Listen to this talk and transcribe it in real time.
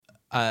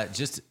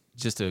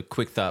Just a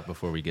quick thought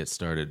before we get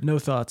started. No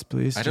thoughts,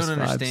 please. I Just don't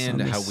vibes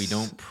understand on how this. we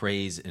don't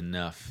praise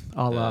enough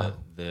Allah.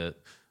 First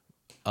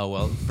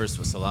of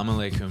all, salam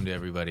alaikum to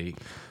everybody.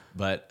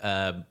 But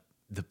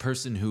the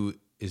person who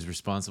is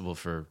responsible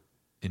for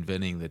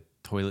inventing the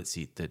toilet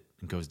seat that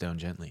goes down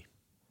gently.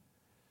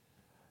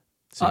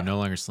 So you're no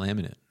longer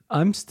slamming it.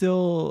 I've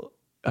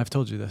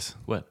told you this.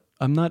 What?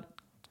 I'm not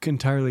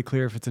entirely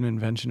clear if it's an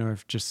invention or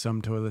if just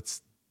some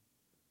toilets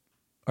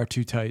are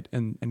too tight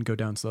and go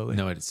down slowly.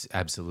 No, it's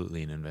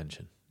absolutely an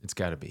invention. It's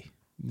got to be.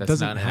 That's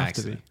Doesn't not an have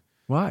accident. to be.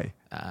 Why?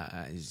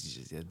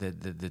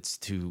 That's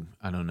too,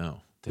 I don't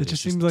know. It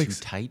just seems like too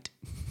tight.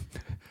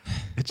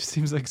 It just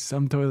seems like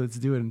some toilets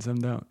do it and some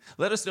don't.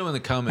 Let us know in the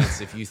comments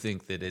if you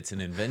think that it's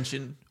an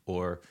invention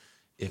or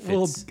if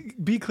it's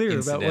be clear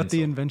about what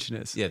the incidental. invention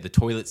is. Yeah, the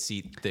toilet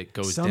seat that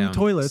goes Some down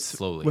toilets,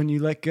 slowly. when you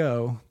let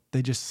go,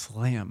 they just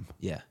slam.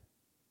 Yeah.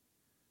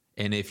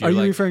 And if you're Are you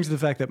like, referring to the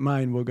fact that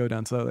mine will go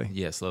down slowly?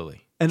 yeah,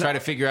 slowly. And Try to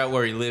figure out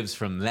where he lives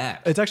from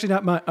that. It's actually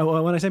not mine.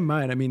 Well, when I say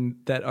mine, I mean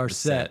that our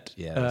set.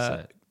 Yeah, the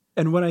set.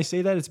 And when I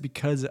say that, it's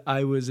because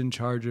I was in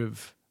charge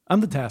of. I'm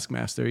the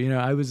taskmaster. You know,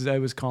 I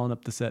was calling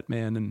up the set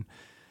man and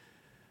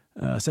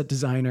set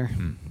designer,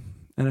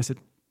 and I said,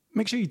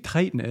 make sure you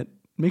tighten it.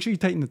 Make sure you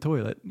tighten the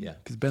toilet. Yeah.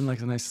 Because Ben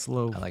likes a nice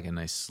slow. I like a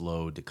nice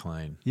slow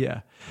decline.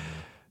 Yeah.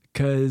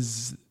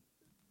 Because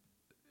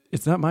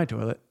it's not my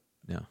toilet.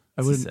 No,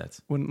 I it's the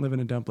sets. wouldn't live in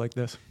a dump like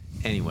this.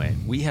 Anyway,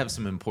 we have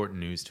some important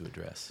news to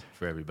address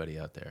for everybody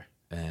out there.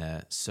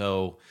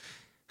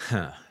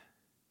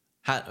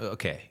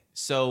 Okay.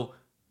 So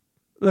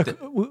Look,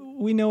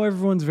 we know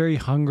everyone's very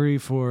hungry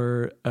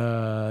for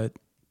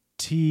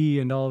tea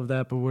and all of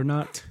that, but we're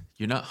not.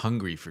 you're not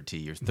hungry for tea.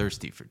 You're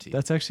thirsty for tea.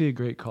 That's actually a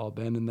great call,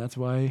 Ben, and that's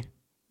why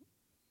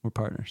we're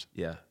partners.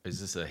 Yeah.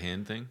 Is this a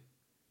hand thing?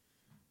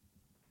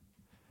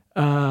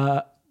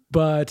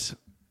 But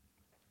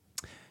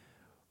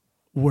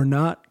we're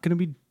not going to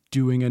be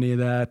doing any of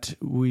that.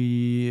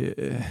 We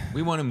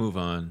We want to move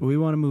on.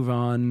 want to move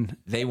on.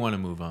 They want to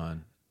move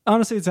on.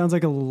 Honestly, it sounds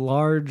like a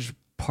large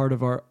part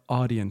of our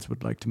audience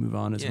would like to move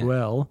on as Yeah.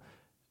 well.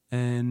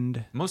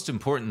 And Most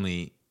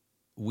importantly,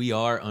 we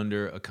are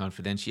under a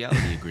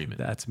confidentiality agreement.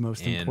 that's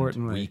most and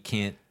importantly. we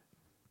can't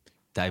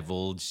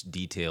divulge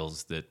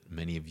details that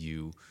many of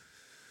you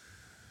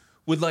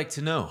would like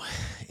to know.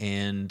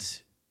 And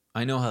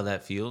I know how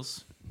that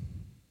feels.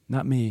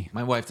 Not me.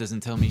 My wife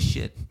doesn't tell me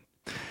shit.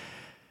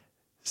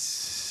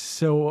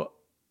 So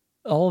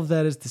all of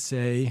that is to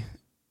say,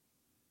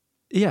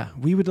 yeah,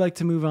 we would like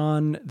to move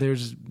on.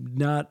 There's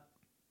not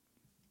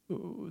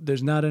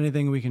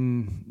anything we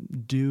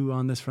can do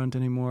on this front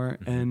anymore.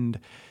 Mm-hmm. And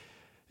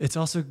it's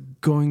also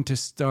going to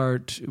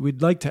start,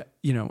 we'd like to,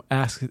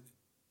 ask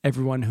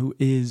everyone who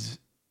is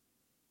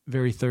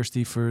very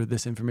thirsty for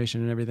this information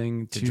and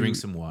everything To drink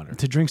some water.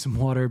 to drink some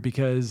water,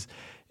 because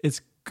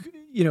it's,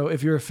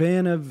 if you're a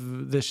fan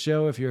of this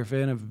show, if you're a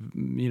fan of,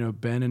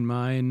 Ben and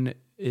mine,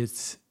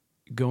 it's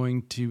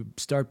going to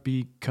start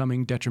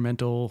becoming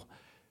detrimental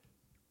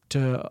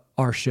to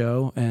our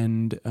show.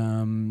 And,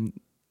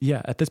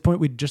 at this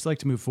point, we'd just like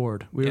to move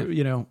forward. We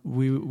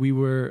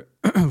were,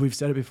 we've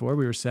said it before,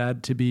 we were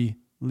sad to be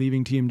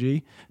leaving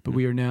TMG, but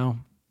we are now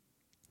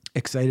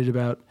excited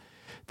about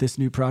this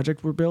new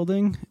project we're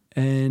building.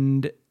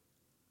 And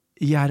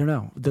I don't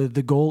know.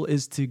 The goal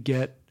is to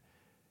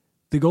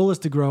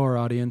grow our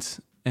audience.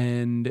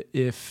 And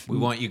if We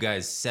want you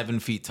guys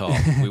 7 feet tall.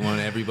 We want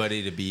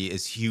everybody to be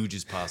as huge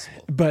as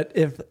possible. But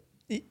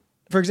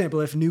for example,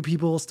 if new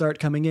people start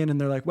coming in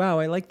and they're like, wow,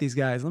 I like these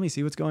guys, let me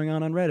see what's going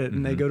on Reddit.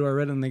 And they go to our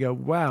Reddit and they go,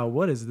 wow,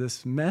 what is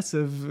this mess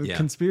of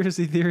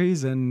conspiracy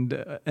theories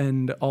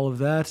and all of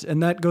that?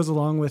 And that goes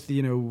along with,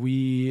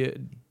 we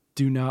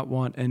do not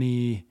want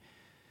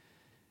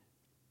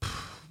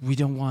we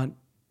don't want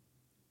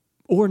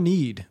or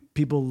need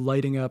people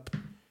lighting up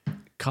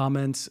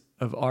comments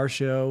of our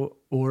show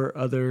or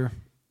other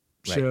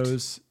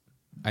shows.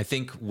 I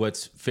think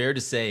what's fair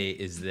to say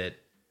is that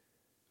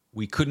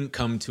we couldn't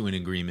come to an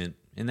agreement,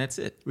 and that's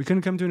it. We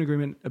couldn't come to an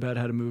agreement about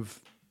how to move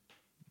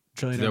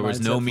Trillionaire There was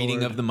no Mindset meeting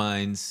forward, of the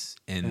minds,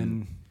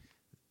 and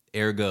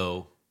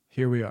ergo,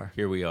 here we are.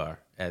 here we are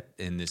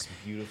in this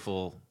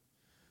beautiful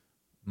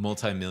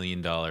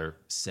multi-million-dollar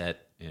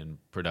set and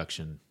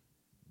production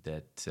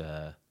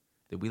that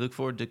we look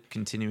forward to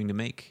continuing to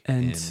make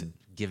and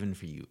giving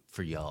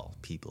for y'all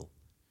people.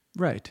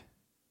 Right.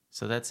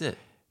 So that's it.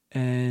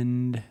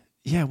 And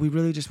we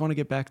really just want to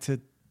get back to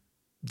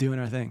doing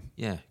our thing.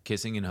 Yeah,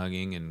 kissing and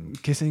hugging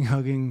and Kissing,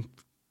 hugging.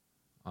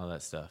 all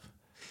that stuff.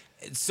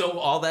 So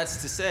all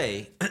that's to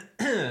say,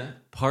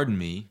 pardon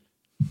me,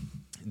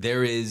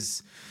 there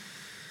is.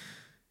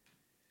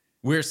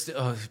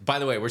 By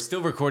the way, we're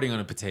still recording on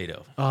a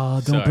potato.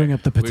 Oh, don't bring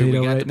up the potato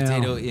we got right the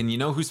potato, now. and you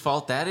know whose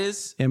fault that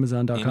is?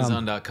 Amazon.com.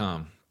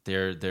 Amazon.com.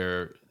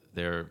 They're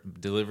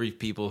delivery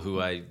people who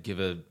I give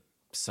a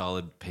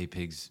solid pay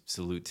pigs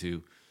salute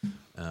to.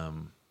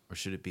 Or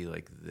should it be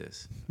like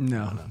this?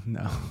 No.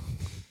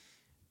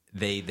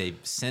 They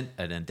sent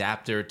an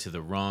adapter to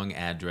the wrong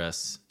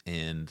address,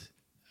 and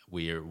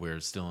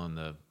we're still on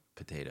the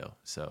potato.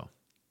 So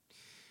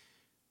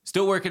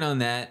Still working on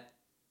that.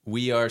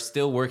 We are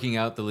still working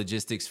out the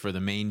logistics for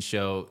the main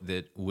show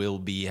that will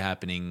be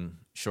happening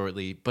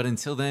shortly. But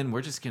until then,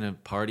 we're just gonna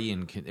party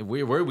and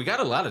we got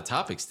a lot of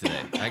topics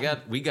today.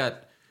 We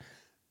got.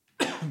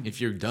 If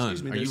you're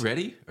done, are you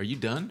ready? Are you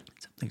done?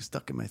 Something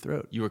stuck in my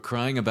throat. You were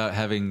crying about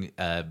having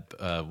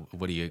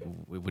what do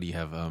you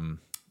have?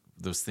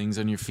 Those things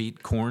on your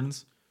feet,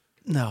 corns.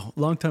 No,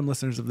 longtime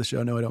listeners of the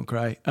show know I don't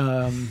cry.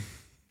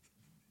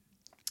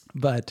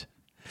 But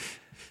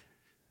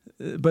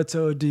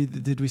so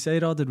did we say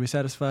it all? Did we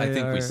satisfy? I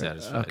think we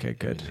satisfied. Okay,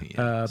 good.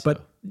 Yeah,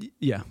 but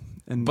yeah,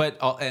 and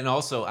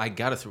also I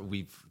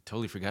we've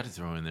totally forgot to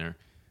throw in there.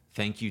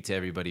 Thank you to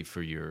everybody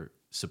for your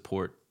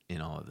support in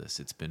all of this.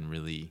 It's been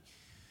really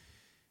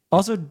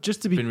also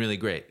just to be been really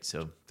great.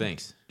 So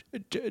thanks.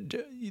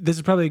 This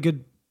is probably a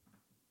good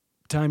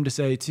time to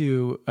say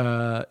too.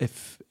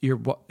 If you're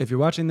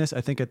watching this,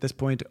 I think at this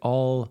point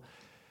all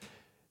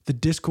the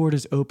Discord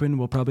is open.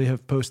 We'll probably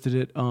have posted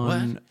it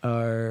on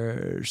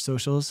our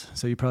socials,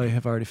 so you probably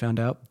have already found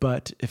out.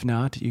 But if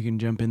not, you can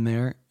jump in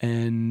there.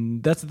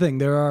 And that's the thing.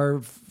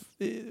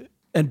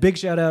 And big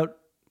shout out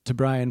to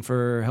Brian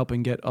for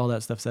helping get all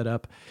that stuff set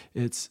up.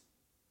 It's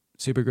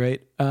super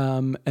great.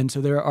 And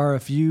so there are a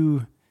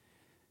few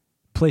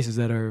places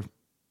that are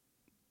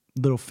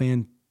little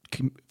fan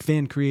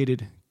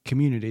created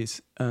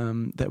communities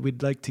that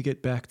we'd like to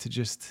get back to.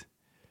 Just,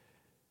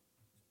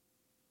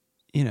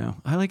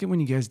 I like it when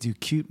you guys do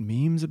cute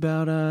memes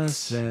about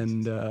us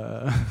and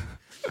no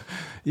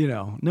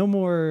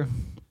more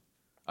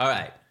all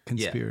right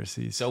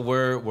conspiracies. Yeah. So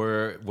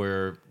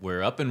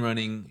we're up and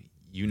running.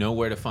 You know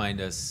where to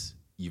find us.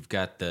 You've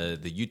got the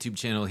YouTube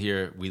channel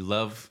here. We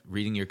love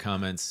reading your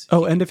comments.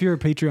 Oh, and if you're a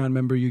Patreon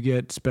member, you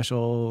get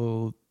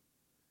special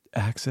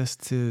access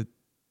to.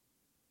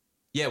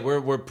 Yeah,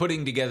 we're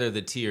putting together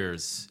the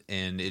tiers,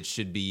 and it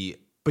should be.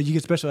 But you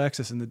get special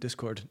access in the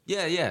Discord.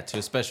 Yeah, to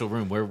a special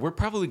room where we're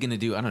probably gonna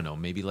do, I don't know,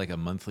 maybe like a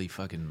monthly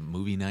fucking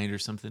movie night or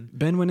something.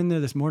 Ben went in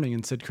there this morning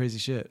and said crazy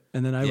shit,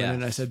 and then I went in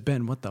and I said,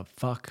 Ben, what the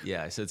fuck?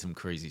 Yeah, I said some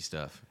crazy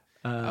stuff.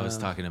 I was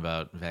talking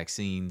about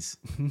vaccines.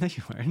 No,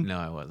 you weren't. No,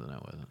 I wasn't.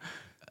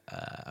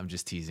 I'm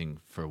just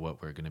teasing for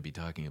what we're going to be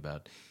talking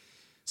about.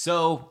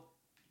 So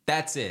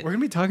that's it. We're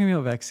going to be talking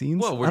about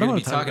vaccines. Well, we're going to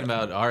be talking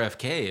about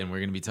RFK, and we're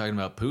going to be talking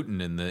about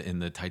Putin in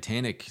the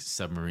Titanic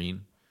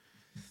submarine.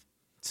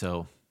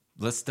 So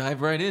let's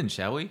dive right in,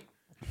 shall we?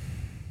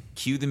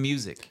 Cue the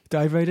music.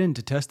 Dive right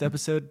into test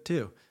episode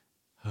 2.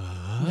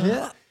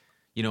 Yeah.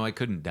 I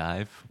couldn't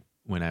dive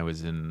when I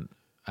was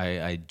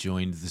I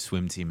joined the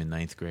swim team in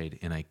 9th grade,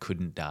 and I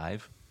couldn't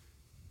dive.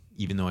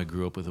 Even though I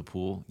grew up with a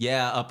pool.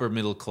 Yeah, upper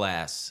middle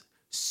class.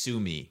 Sue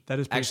me. That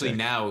is actually sick.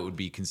 Now it would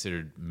be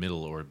considered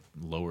middle or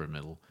lower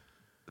middle.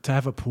 To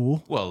have a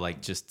pool? Well,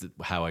 like just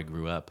how I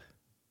grew up.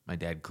 My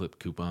dad clipped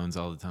coupons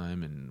all the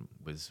time and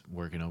was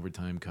working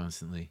overtime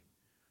constantly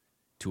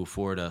to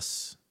afford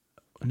us.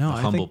 No,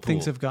 I think pool.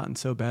 Things have gotten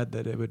so bad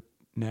that it would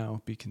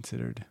now be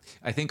considered.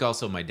 I think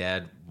also my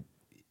dad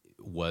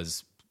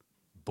was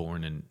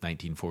born in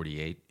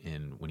 1948,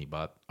 and when he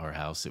bought our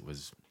house, it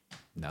was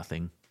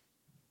nothing.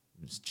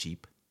 It was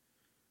cheap,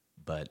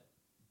 but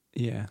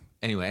yeah.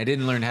 Anyway, I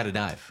didn't learn how to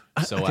dive,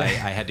 so okay.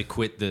 I had to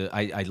quit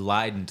I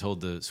lied and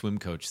told the swim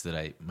coach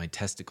that my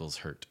testicles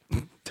hurt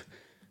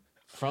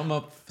from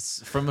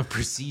a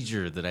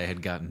procedure that I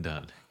had gotten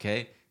done.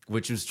 Okay,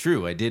 which was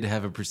true. I did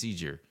have a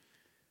procedure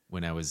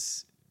when I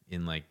was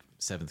in like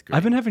 7th grade.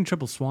 I've been having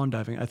trouble swan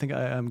diving. I think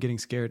I'm getting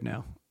scared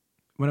now.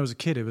 When I was a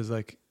kid, it was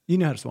like, you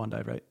know how to swan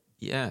dive, right?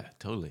 Yeah,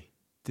 totally.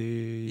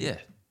 Yeah.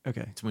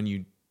 Okay. It's when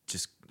you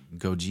just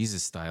go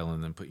Jesus style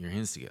and then put your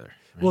hands together.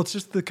 Right? Well, it's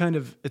just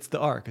it's the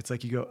arc. It's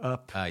like you go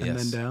up and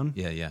then down.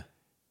 Yeah.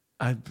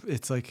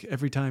 It's like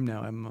every time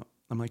now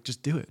I'm like,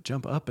 just do it,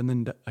 jump up, and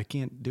then I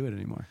can't do it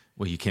anymore.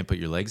 Well, you can't put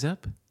your legs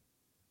up?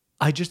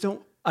 I just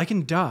don't. I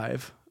can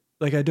dive.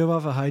 Like I dove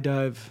off a high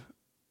dive.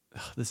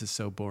 Ugh, this is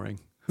so boring.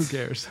 Who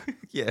cares?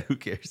 Yeah, who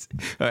cares?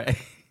 All right.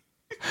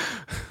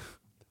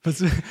 But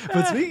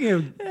speaking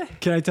of,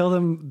 can I tell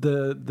them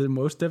the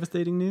most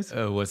devastating news?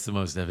 What's the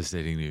most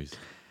devastating news?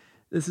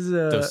 This is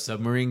those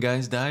submarine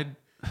guys died?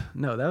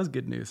 No, that was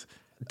good news.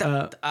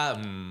 There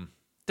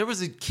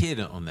was a kid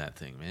on that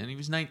thing, man. He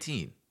was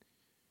 19.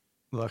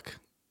 Look,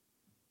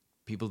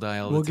 people die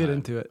all the time. We'll get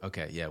into it.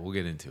 Okay, yeah, we'll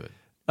get into it.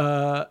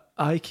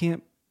 I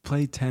can't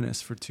play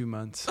tennis for 2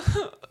 months.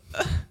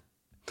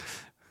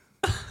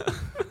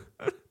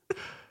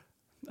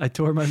 I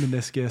tore my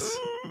meniscus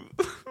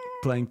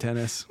playing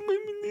tennis. My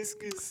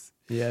meniscus.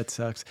 Yeah, it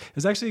sucks.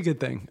 It's actually a good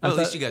thing. Well, at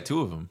least you got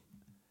 2 of them.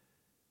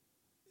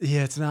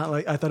 Yeah, it's not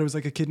like I thought it was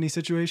like a kidney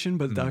situation,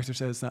 but the doctor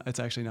says it's not. It's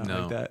actually not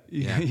like that.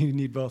 You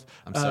need both.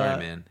 I'm sorry,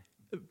 man.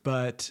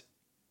 But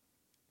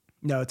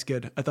no, it's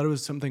good. I thought it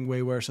was something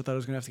way worse. I thought I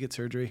was gonna have to get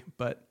surgery,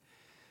 but.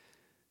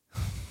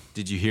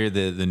 Did you hear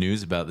the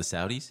news about the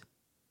Saudis?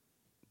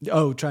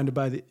 Oh, trying to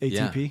buy the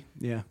ATP?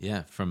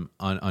 Yeah, from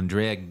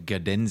Andrea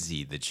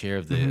Gaudenzi, the chair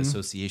of the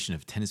Association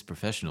of Tennis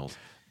Professionals.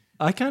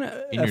 I kind of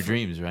in your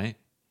dreams, right?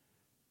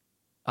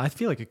 I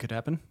feel like it could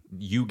happen.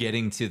 You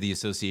getting to the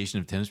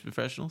Association of Tennis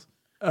Professionals?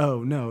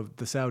 Oh no,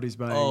 the Saudis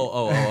buying.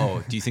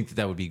 Oh. Do you think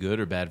that would be good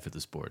or bad for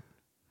the sport?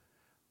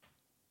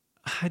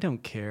 I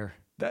don't care.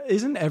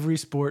 Isn't every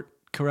sport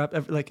corrupt?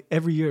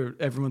 Every year,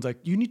 everyone's like,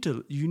 you need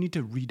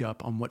to read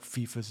up on what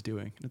FIFA's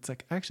doing. And it's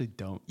like, I actually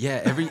don't.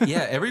 Yeah,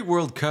 every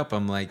World Cup,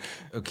 I'm like,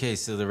 okay,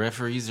 so the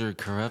referees are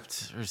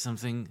corrupt or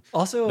something.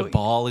 Also, the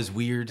ball is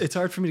weird. It's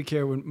hard for me to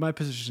care when my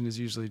position is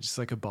usually just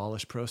like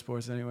abolish pro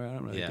sports anyway. I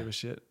don't really give a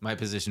shit. My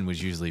position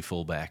was usually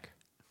fullback.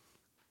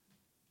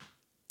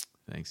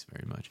 Thanks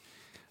very much.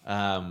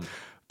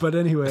 But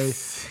anyway,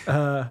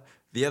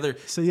 the other.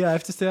 So yeah, I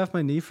have to stay off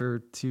my knee for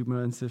 2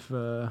 months. If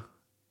you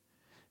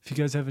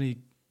guys have any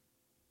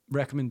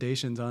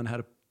recommendations on how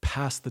to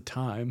pass the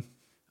time,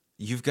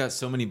 you've got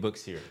so many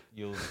books here.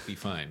 You'll be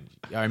fine.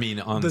 I mean,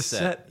 on the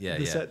set.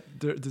 Set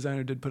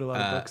designer did put a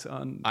lot of books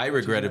on. I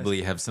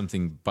regrettably have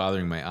something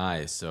bothering my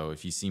eyes, so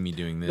if you see me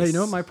doing this, no, you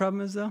know what my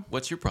problem is though?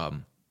 What's your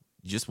problem?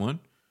 Just one?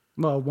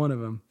 Well, one of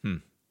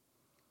them.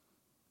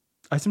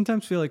 I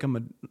sometimes feel like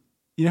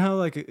you know how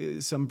like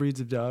some breeds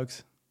of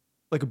dogs,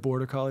 like a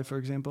border collie, for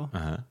example.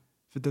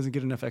 If it doesn't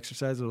get enough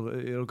exercise,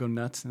 it'll go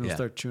nuts and it'll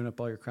start chewing up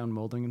all your crown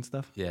molding and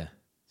stuff. Yeah.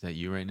 Is that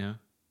you right now?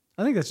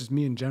 I think that's just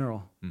me in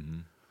general. Mm-hmm.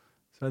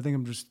 So I think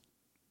I'm just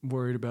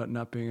worried about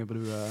not being able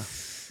to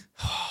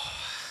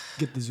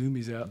get the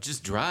zoomies out.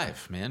 Just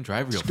drive, man.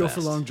 Drive real fast. Go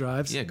for long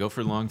drives. Yeah, go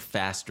for long,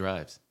 fast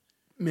drives.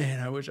 Man,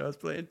 I wish I was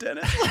playing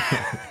tennis.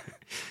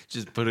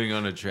 Just putting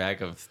on a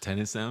track of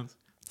tennis sounds.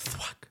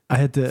 I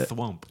had to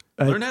thwomp.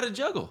 Learn how to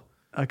juggle.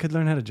 I could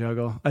learn how to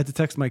juggle. I had to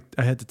text my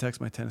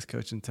tennis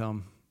coach and tell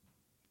him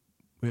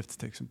we have to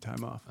take some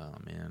time off. Oh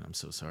man, I'm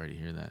so sorry to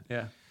hear that.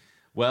 Yeah.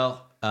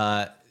 Well,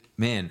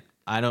 man,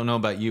 I don't know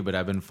about you, but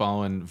I've been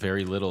following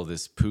very little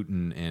this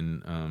Putin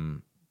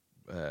and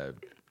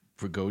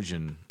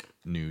Prigozhin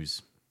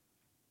news.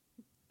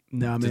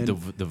 No, man.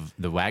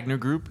 The Wagner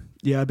Group?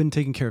 Yeah, I've been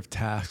taking care of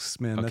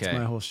tasks, man. Okay. That's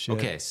my whole shit.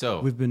 Okay,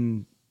 so we've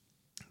been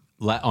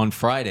on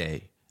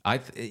Friday.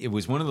 It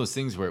was one of those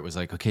things where it was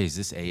like, okay, is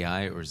this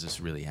AI or is this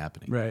really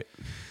happening? Right.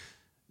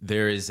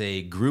 There is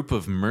a group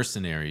of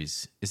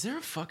mercenaries. Is there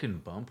a fucking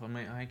bump on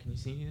my eye? Can you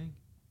see anything?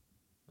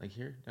 Like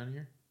here, down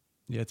here?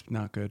 Yeah, it's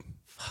not good.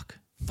 Fuck.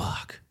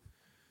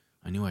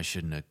 I knew I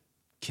shouldn't have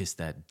kissed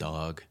that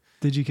dog.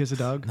 Did you kiss a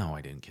dog? No,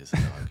 I didn't kiss a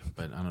dog,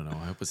 but I don't know.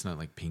 I hope it's not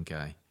like pink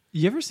eye.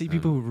 You ever see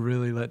people who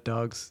really let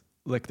dogs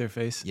lick their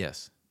face?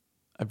 Yes.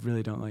 I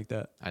really don't like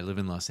that. I live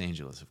in Los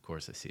Angeles. Of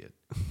course I see it.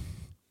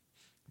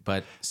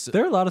 But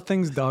there are a lot of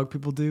things dog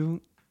people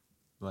do.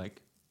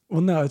 Like? Well,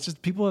 no, it's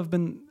just people have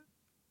been.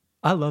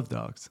 I love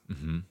dogs.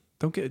 Mm-hmm.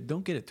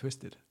 Don't get it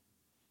twisted.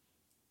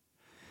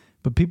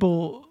 But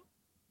people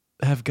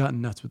have gotten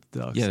nuts with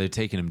dogs. Yeah, they're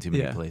taking them to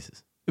many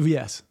places.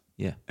 Yes.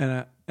 Yeah.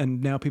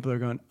 And now people are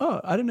going,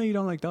 oh, I didn't know you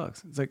don't like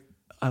dogs. It's like,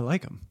 I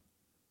like them.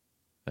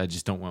 I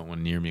just don't want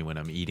one near me when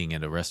I'm eating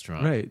at a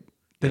restaurant. Right.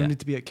 They don't need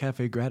to be at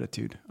Cafe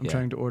Gratitude. I'm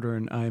trying to order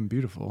an I Am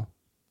Beautiful.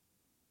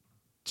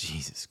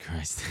 Jesus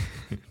Christ.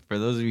 For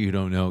those of you who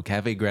don't know,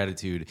 Cafe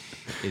Gratitude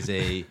is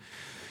a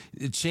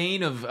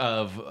chain of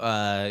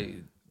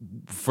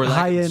for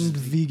high-end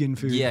vegan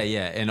food. Yeah,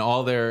 and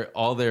all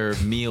their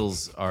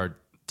meals are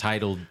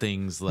titled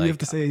things like, you have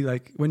to say,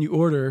 like, when you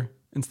order,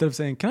 instead of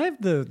saying, can I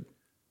have the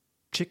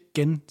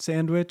chicken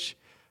sandwich?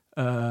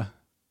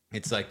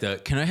 It's like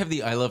can I have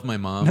the I love my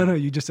mom? No,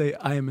 you just say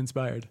I am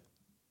inspired.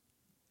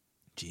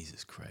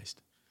 Jesus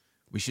Christ.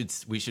 We should.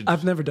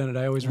 I've never done it.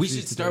 I always. We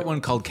should start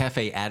one called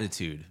Cafe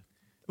Attitude,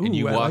 Ooh, and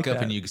you I walk like up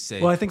that. and you say,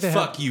 well, I think they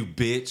 "Fuck have, you,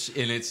 bitch,"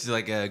 and it's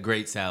like a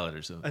great salad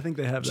or something. I think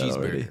they have that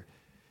already.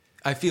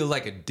 I feel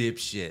like a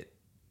dipshit.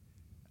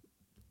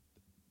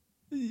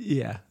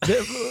 Yeah.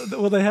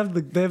 They have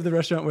the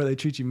restaurant where they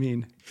treat you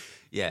mean.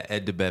 Yeah,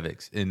 Ed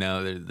DeBevick's, and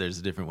now there's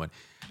a different one.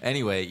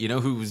 Anyway, you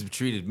know who was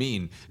treated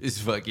mean is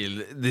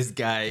fucking this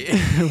guy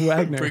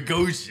Wagner.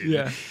 Prigozhin.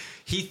 Yeah.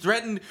 He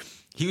threatened.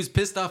 He was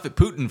pissed off at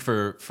Putin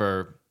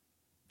for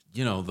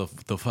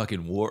the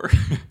fucking war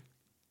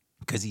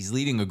because he's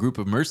leading a group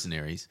of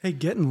mercenaries. Hey,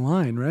 get in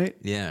line, right?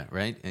 Yeah,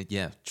 right.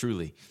 Yeah,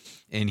 truly.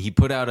 And he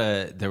put out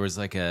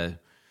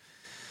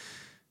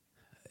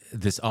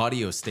this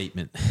audio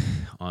statement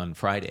on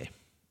Friday,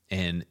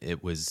 and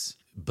it was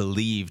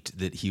believed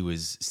that he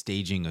was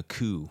staging a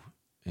coup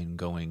and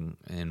going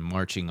and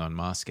marching on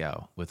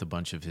Moscow with a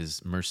bunch of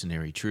his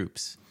mercenary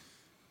troops.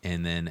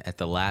 And then at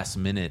the last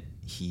minute,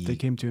 they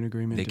came to an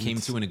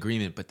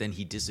agreement. But then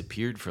he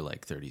disappeared for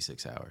like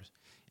 36 hours.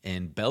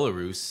 And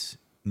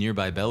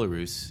nearby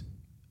Belarus,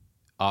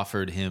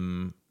 offered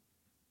him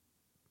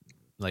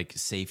like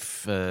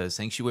safe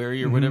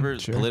sanctuary or whatever,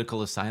 sure.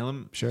 political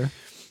asylum. Sure.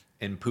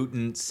 And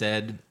Putin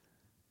said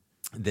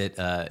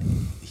that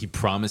he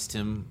promised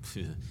him,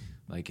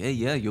 like, hey,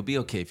 yeah, you'll be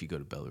okay if you go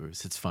to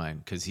Belarus. It's fine.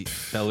 Because the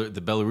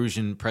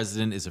Belarusian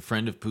president is a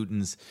friend of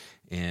Putin's,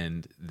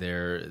 and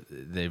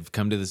they've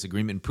come to this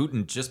agreement.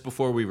 Putin, just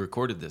before we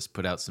recorded this,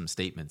 put out some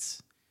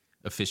statements,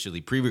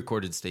 officially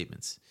pre-recorded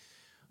statements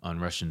on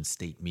Russian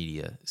state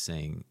media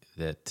saying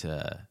that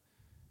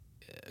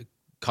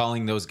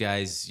calling those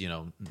guys,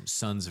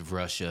 sons of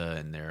Russia,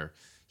 and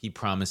he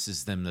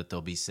promises them that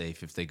they'll be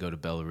safe if they go to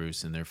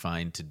Belarus, and they're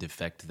fine to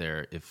defect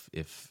there if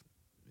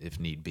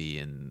need be,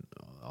 and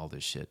all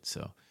this shit.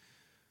 So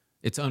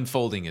it's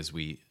unfolding as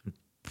we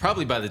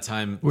probably by the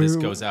time this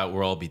goes out,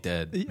 we'll all be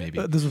dead. Maybe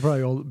this will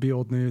probably be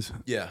old news.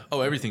 Yeah.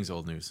 Oh, everything's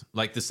old news,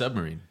 like the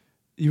submarine.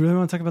 You really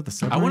want to talk about the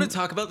submarine? I want to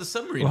talk about the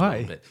submarine Why? a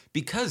little bit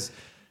because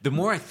the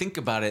more I think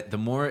about it, the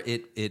more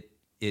it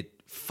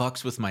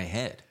fucks with my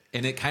head,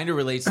 and it kind of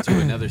relates to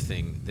another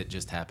thing that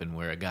just happened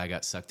where a guy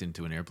got sucked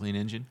into an airplane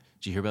engine.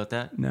 Did you hear about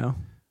that? No.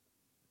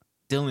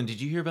 Dylan,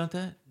 did you hear about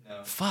that?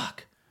 No.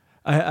 Fuck.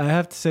 I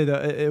have to say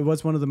that it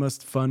was one of the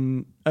most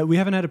fun. We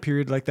haven't had a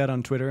period like that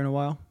on Twitter in a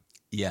while.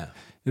 Yeah.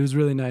 It was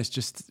really nice.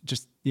 Just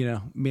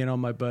me and all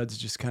my buds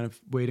just kind of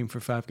waiting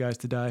for five guys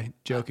to die,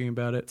 joking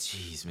about it.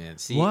 Jeez, man.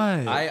 See,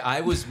 why?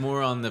 I was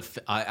more on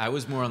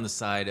the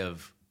side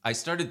of. I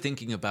started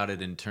thinking about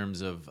it in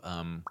terms of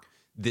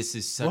this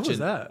is such What was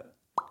that?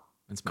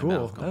 That's my Cool.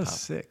 mouth That going was pop.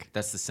 sick.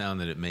 That's the sound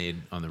that it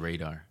made on the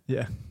radar.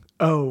 Yeah.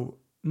 Oh,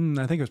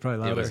 I think it was probably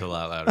louder. It was a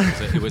lot louder.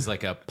 It was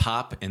like a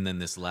pop and then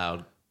this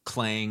loud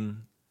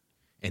clang,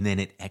 and then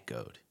it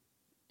echoed,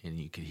 and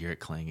you could hear it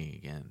clanging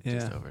again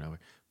just Yeah. over and over.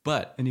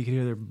 But And you could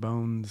hear their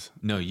bones.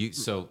 no,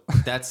 so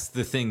that's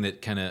the thing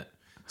that kind of.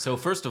 So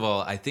first of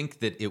all, I think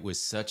that it was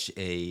such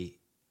a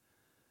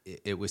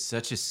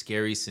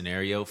scary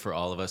scenario for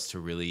all of us to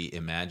really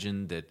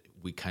imagine that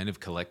we kind of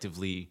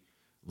collectively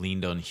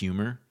leaned on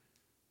humor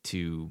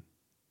to.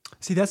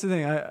 See, that's the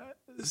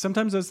thing.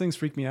 Sometimes those things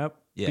freak me out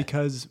Yeah.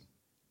 because,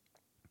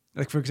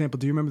 like, for example,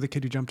 do you remember the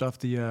kid who jumped off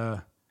the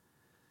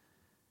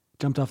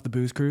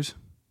booze cruise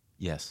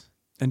Yes,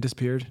 and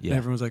disappeared? Yeah. And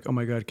everyone was like, "Oh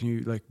my god, can you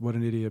like what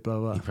an idiot?" Blah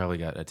blah. he probably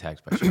got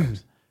attacked by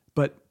sharks.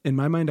 But in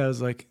my mind, I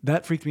was like,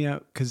 that freaked me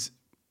out because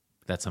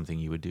That's something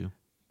you would do.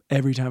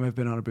 every time I've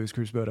been on a booze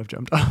cruise boat, I've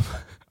jumped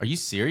off. Are you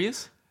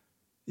serious?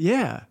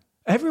 Yeah,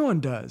 everyone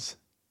does.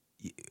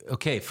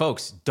 Okay,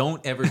 folks,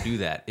 don't ever do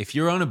that. If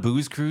you're on a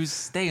booze cruise,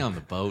 stay on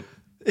the boat.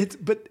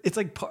 It's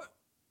like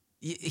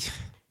Y-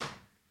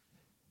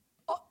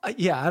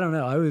 yeah, I don't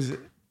know. I was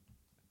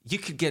You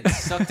could get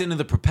sucked into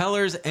the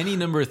propellers. Any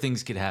number of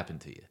things could happen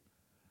to you.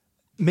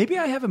 maybe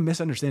I have a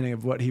misunderstanding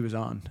of what he was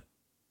on,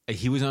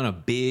 He was on a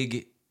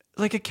big,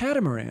 like a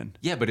catamaran.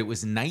 yeah, but it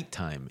was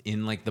nighttime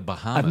in like the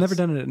Bahamas. I've never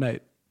done it at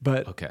night,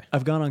 but Okay.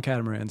 I've gone on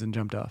catamarans and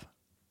jumped off.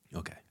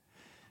 Okay.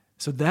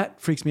 So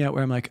that freaks me out.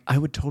 Where I'm like, I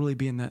would totally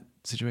be in that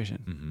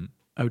situation. Mm-hmm.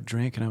 I would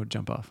drink and I would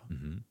jump off.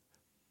 Mm-hmm.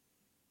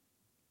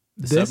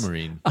 The This,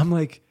 submarine. I'm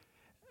like,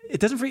 it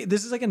doesn't freak.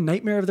 This is like a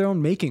nightmare of their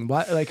own making.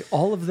 Why? Like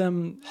all of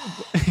them.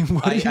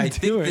 What are you I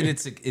doing?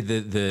 think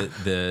that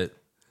it's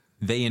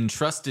they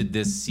entrusted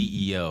this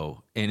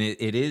CEO, and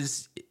it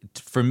is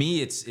for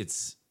me.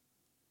 It's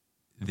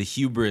the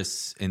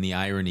hubris and the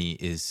irony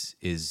is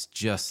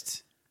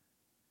just.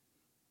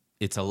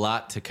 It's a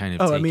lot to kind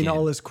of. Oh, take I mean, in.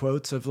 all his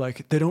quotes of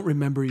like, they don't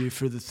remember you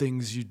for the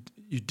things you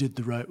did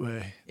the right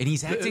way. And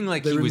he's acting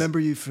like they he was. remember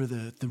you for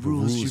the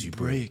rules rules you you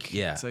break. break.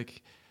 Yeah. It's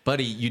like,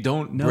 Buddy, you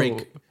don't No.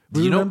 break.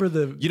 We You know- remember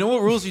the- You know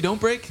what rules you don't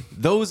break?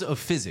 Those of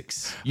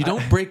physics. You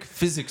don't break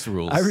physics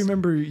rules. I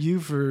remember you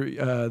for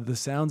the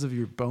sounds of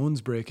your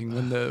bones breaking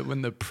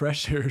when the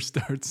pressure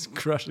starts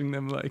crushing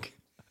them like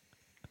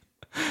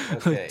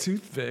Okay. like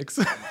toothpicks.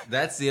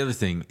 That's the other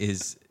thing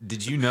is,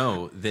 did you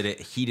know that it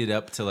heated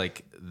up to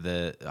like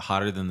the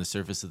hotter than the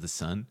surface of the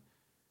sun?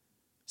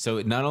 So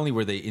not only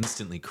were they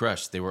instantly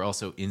crushed, they were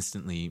also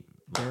instantly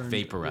Burned,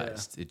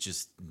 vaporized. It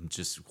just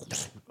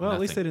Well, at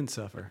least they nothing. didn't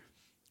suffer.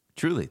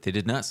 Truly, they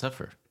did not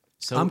suffer.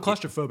 So I'm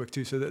claustrophobic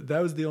too, so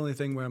that was the only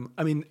thing where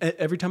I mean,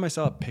 every time I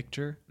saw a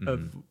picture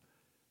of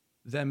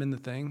them in the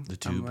thing, The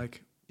I'm tube.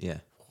 like, yeah.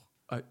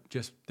 I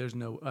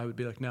would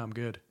be like, no, I'm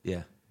good.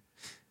 Yeah.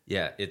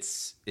 Yeah,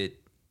 it's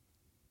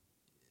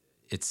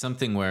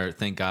something where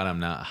thank God I'm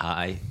not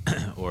high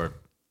or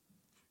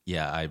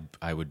yeah,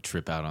 I would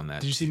trip out on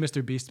that. Did you see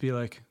Mr. Beast be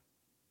like,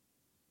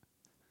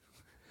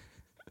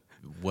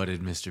 What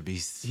did Mr.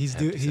 Beast he's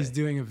have to he's say?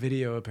 doing a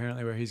video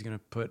apparently where he's gonna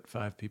put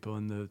 5 people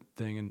in the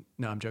thing, and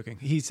no, I'm joking.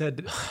 He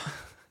said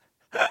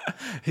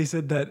he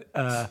said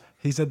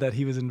that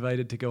he was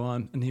invited to go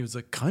on, and he was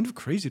like, kind of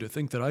crazy to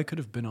think that I could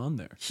have been on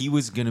there. He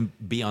was going to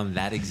be on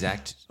that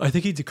exact. I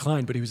think he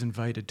declined, but he was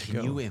invited to Can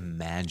go. you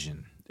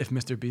imagine? If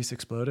Mr. Beast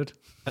exploded,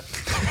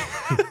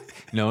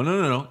 No,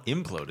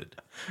 imploded.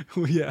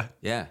 yeah.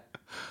 Yeah.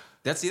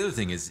 That's the other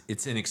thing is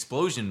it's an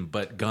explosion,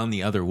 but gone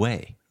the other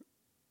way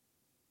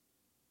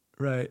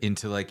Right.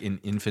 into like an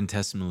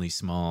infinitesimally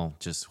small,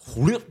 just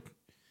whoop.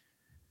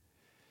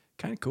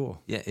 Kind of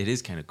cool. Yeah, it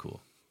is kind of cool.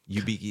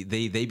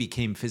 They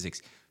became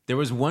physics. There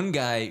was one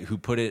guy who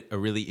put it a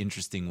really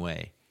interesting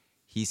way.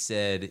 He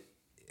said,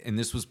 and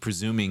this was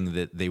presuming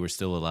that they were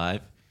still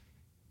alive.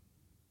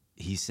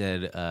 He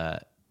said,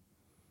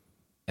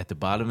 at the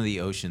bottom of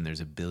the ocean, there's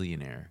a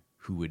billionaire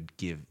who would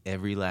give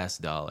every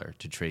last dollar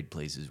to trade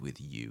places with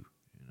you.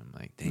 And I'm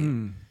like,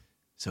 damn.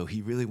 So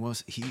he really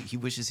wants. He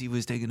wishes he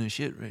was taking a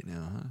shit right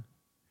now, huh?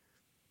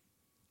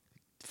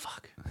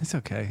 Fuck. It's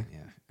okay. Yeah.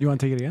 You want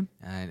to take it again?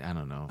 I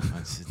don't know.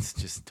 It's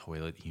just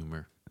toilet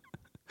humor.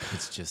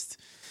 It's just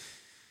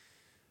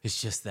It's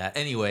just that.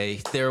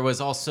 Anyway, there was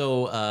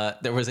also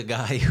there was a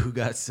guy who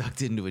got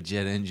sucked into a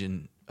jet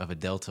engine of a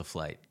Delta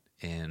flight,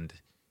 and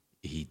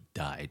he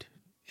died.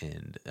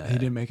 And He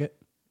didn't make it.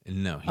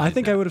 no, he I did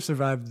think not. I would have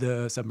survived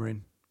the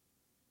submarine.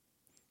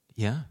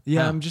 Yeah,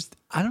 Yeah, How?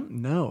 I don't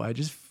know.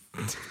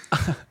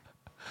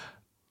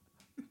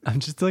 I'm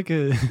just like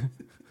a,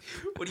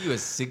 What are you, a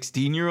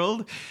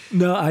 16-year-old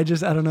no, I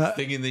don't know.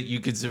 thinking that you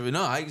could survive?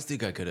 No, I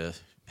think I could have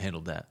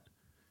handled that.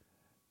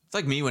 It's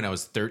like me when I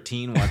was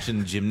 13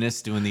 watching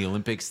gymnasts doing the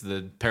Olympics,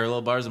 the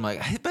parallel bars. I'm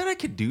like, I bet I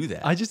could do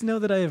that. I just know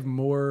that I have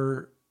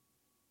more,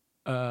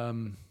 I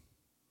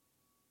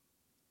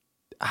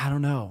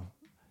don't know.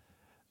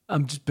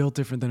 I'm just built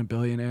different than a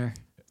billionaire.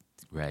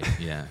 Right.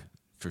 Yeah,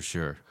 for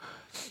sure.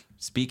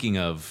 Speaking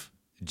of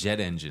jet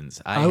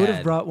engines, I would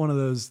have brought one of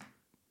those,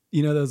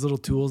 those little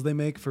tools they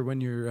make for when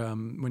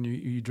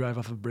you drive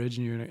off a bridge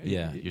and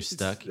you're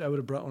stuck. I would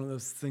have brought one of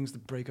those things to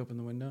break open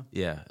the window.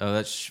 Yeah. Oh,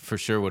 that for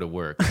sure would have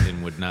worked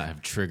and would not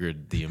have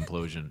triggered the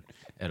implosion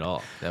at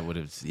all. That would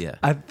have, yeah.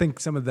 I think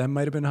some of them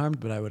might have been harmed,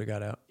 but I would have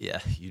got out. Yeah,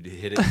 you'd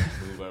hit it,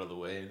 move out of the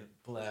way, and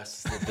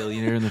blast the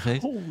billionaire in the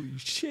face. Holy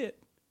shit.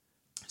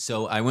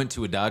 So I went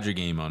to a Dodger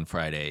game on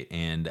Friday,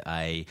 and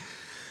I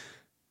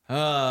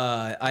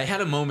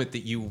had a moment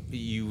that you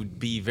would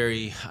be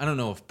very, I don't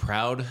know if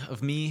proud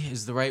of me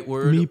is the right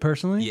word. Me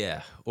personally?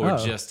 Yeah, or Oh.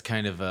 just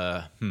kind of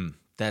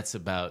that's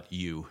about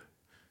you.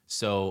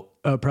 So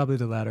Probably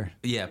the latter.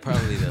 yeah,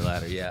 probably the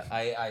latter. Yeah,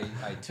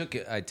 I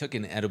took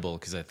an edible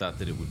because I thought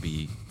that it would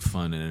be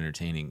fun and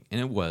entertaining, and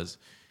it was.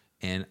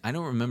 And I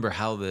don't remember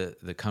how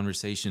the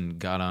conversation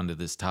got onto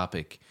this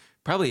topic.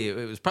 Probably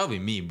it was probably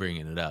me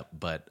bringing it up,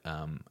 but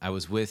I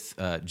was with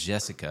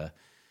Jessica.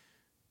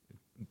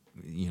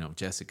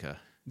 Jessica.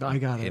 I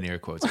got In it. air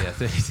quotes,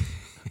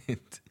 yeah.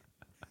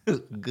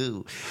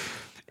 Goo.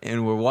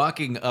 And we're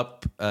walking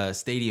up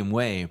Stadium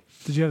Way.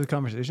 Did you have the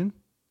conversation?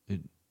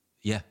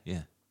 Yeah.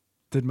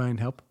 Did mine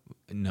help?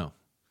 No.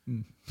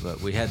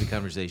 But we had the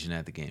conversation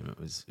at the game. It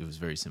was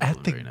very simple At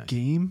and the very nice.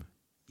 game?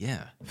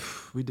 Yeah.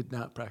 We did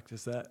not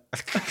practice that.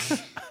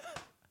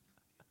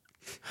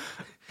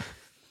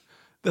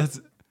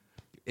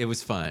 It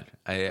was fun.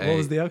 What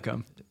was the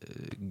outcome?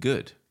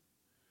 good?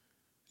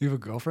 You have a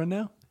girlfriend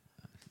now?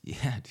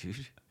 Yeah,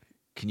 dude.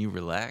 Can you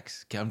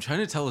relax? I'm trying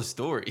to tell a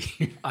story.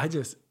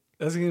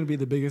 That's going to be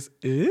the biggest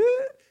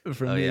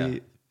for Oh me. yeah.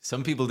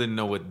 Some people didn't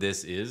know what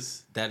this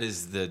is. That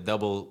is the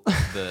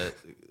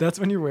That's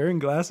when you're wearing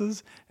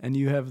glasses and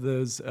you have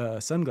those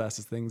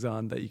sunglasses things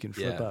on that you can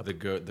flip yeah, up. the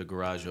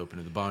garage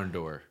opener, the barn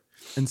door.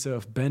 And so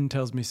if Ben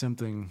tells me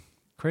something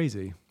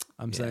crazy,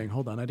 I'm saying,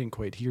 hold on, I didn't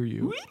quite hear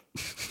you.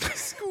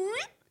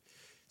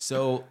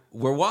 So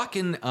we're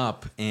walking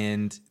up,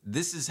 and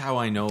this is how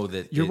I know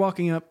that You're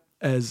walking up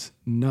as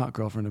not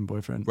girlfriend and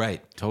boyfriend.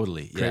 right.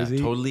 Totally, Crazy?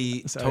 yeah,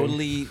 totally, Sorry.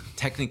 totally,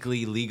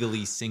 technically,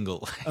 legally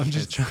single. I'm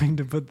just trying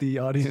to put the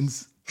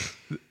audience,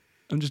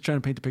 I'm just trying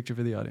to paint a picture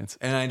for the audience.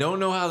 And I don't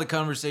know how the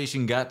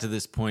conversation got to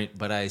this point,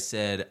 but I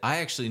said, I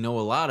actually know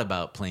a lot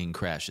about plane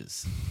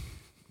crashes.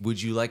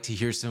 Would you like to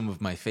hear some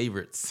of my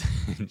favorites?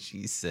 And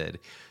she said,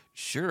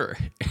 sure.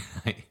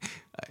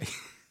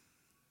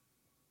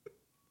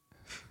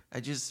 I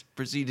just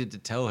proceeded to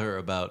tell her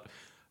about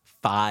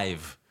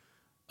 5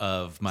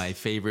 of my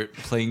favorite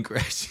plane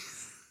crashes.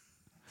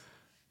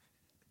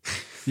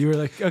 You were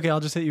like, okay, I'll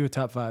just hit you with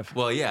top 5.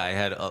 Well, yeah, I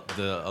had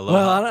the Aloha.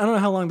 Well, I don't know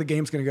how long the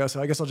game's going to go,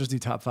 so I guess I'll just do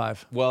top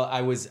 5. Well,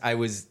 I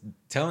was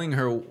telling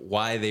her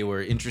why they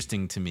were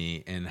interesting to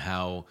me and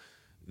how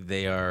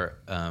they are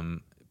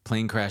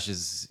plane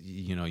crashes.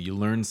 You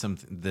learn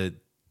something.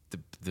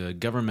 The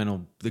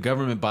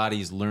government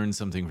bodies learn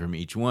something from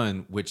each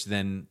one, which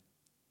then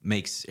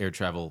makes air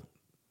travel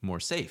more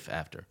safe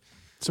after.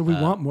 So we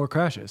want more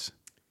crashes.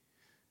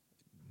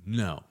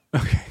 No.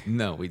 Okay.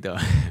 No, we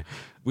don't.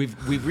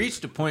 We've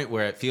reached a point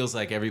where it feels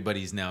like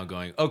everybody's now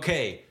going,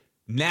 okay,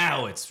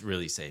 now it's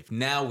really safe.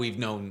 Now we've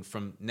known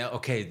from now.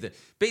 Okay,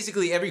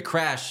 basically every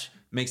crash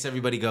makes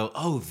everybody go,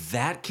 oh,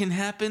 that can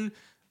happen.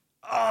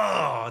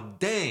 Oh,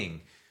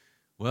 dang.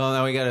 Well,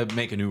 now we got to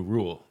make a new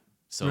rule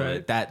so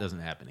Right. that doesn't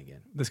happen again.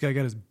 This guy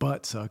got his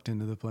butt sucked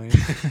into the plane.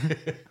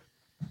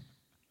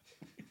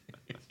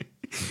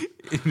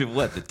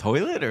 What, the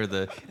toilet or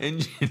the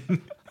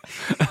engine?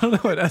 I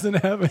don't know. It hasn't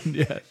happened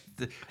yet.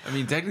 I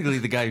mean, technically,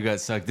 the guy who got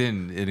sucked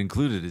in, it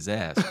included his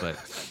ass. But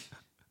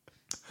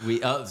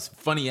it's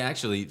funny,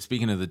 actually,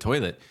 speaking of the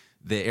toilet,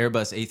 the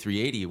Airbus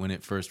A380, when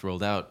it first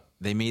rolled out,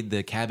 they made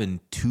the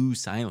cabin too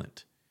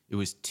silent. It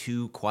was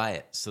too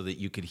quiet so that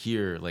you could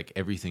hear like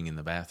everything in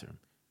the bathroom.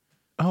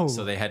 Oh,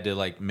 So they had to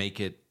like make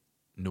it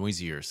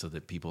noisier so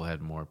that people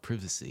had more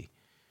privacy.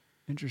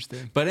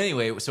 interesting. But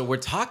anyway, so we're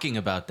talking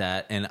about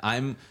that, and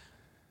I'm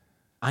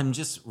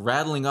just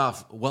rattling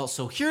off. Well,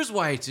 so here's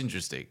why it's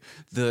interesting.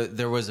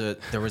 There was. Do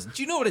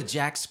you know what a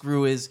jack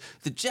screw is?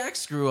 The jack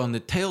screw on the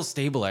tail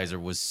stabilizer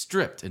was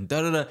stripped, and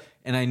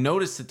And I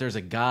noticed that there's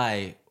a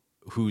guy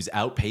who's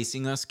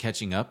outpacing us,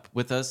 catching up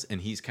with us, and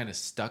he's kind of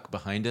stuck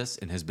behind us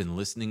and has been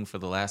listening for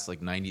the last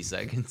like 90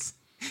 seconds.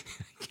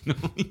 I can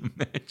only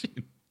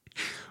imagine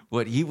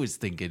what he was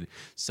thinking.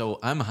 So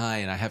I'm high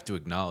and I have to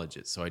acknowledge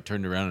it. So I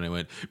turned around and I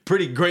went,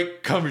 pretty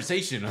great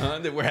conversation, huh?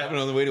 That we're having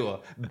on the way to a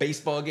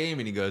baseball game.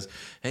 And he goes,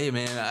 hey,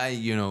 man,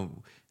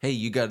 hey,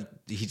 he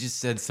just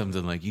said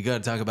something like, you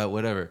got to talk about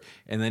whatever.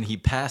 And then he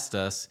passed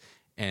us.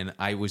 And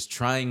I was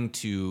trying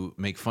to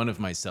make fun of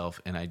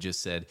myself, and I just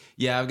said,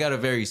 yeah, I've got a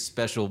very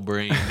special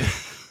brain.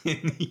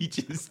 And he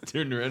just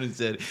turned around and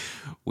said,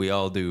 we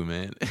all do,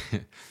 man.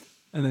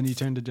 And then you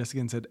turned to Jessica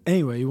and said,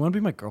 anyway, you want to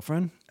be my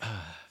girlfriend?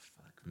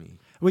 Fuck me.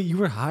 Wait, you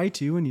were high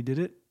too when you did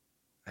it?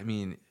 I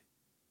mean,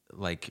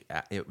 like,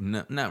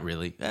 not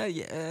really.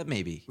 Yeah,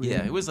 maybe.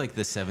 Yeah, it was like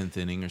the 7th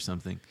inning or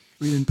something.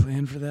 We didn't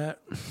plan for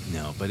that.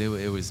 No, but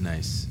it was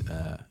nice.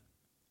 A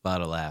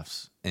lot of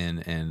laughs.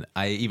 And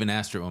I even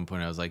asked her at one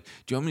point, I was like,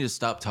 do you want me to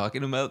stop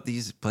talking about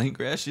these plane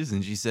crashes?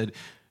 And she said,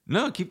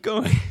 no, keep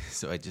going.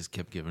 So I just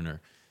kept giving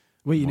her.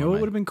 Wait, you know what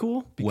would have been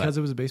cool? Because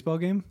it was a baseball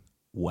game?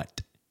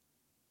 What?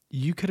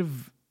 You could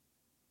have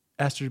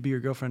asked her to be your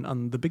girlfriend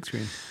on the big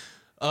screen.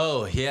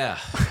 Oh, yeah.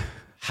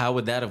 How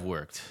would that have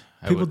worked?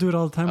 People do it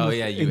all the time. Oh, with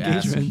yeah.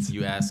 engagements.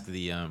 You ask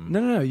the.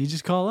 No. You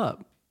just call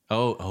up.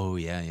 Oh,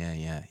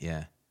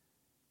 yeah.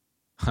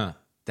 Huh.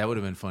 That would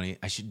have been funny.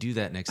 I should do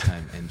that next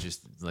time and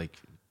just like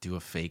do a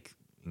fake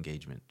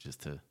engagement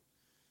just to.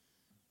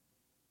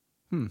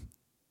 Or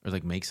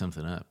like make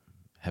something up.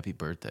 Happy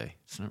birthday.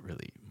 It's not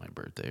really my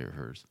birthday or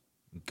hers.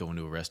 Going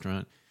to a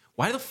restaurant.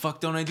 Why the fuck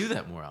don't I do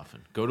that more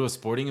often? Go to a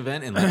sporting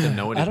event and let them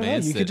know in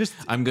advance that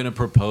I'm going to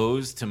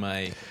propose to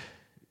my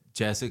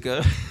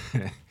Jessica.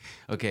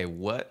 Okay,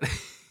 what?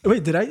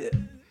 Wait, did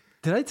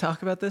I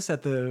talk about this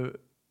at the?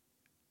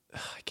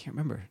 I can't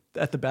remember.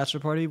 At the bachelor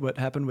party, what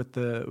happened with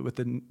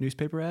the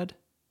newspaper ad?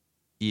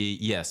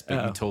 Yes,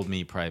 but you told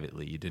me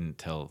privately. You didn't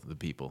tell the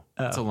people.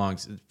 It's a long.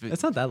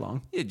 It's not that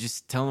long. Yeah,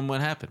 just tell them what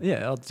happened.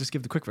 Yeah, I'll just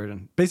give the quick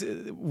version.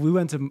 Basically, we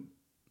went to.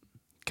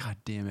 God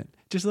damn it!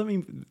 Just let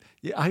me.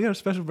 Yeah, I got a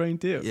special brain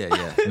too.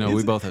 Yeah. No,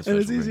 we both have special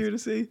and it's brains. easier to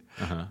see.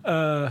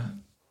 Uh-huh.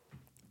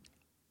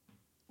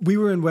 We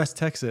were in West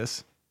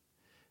Texas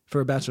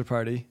for a bachelor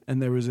party,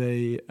 and there was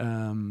a.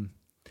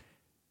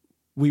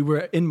 We were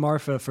in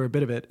Marfa for a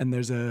bit of it, and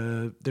there's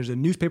a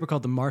newspaper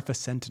called the Marfa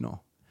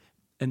Sentinel,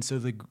 and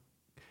so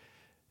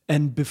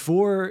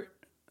before.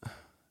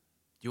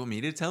 You want me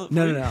to tell it?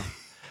 No.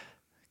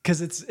 Because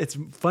it's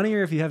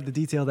funnier if you have the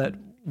detail that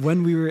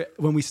when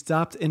we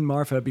stopped in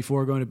Marfa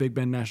before going to Big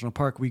Bend National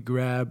Park,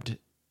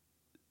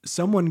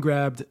 someone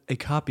grabbed a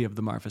copy of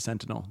the Marfa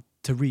Sentinel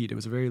to read. It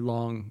was a very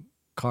long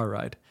car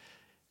ride,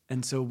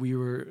 and so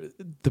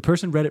the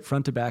person read it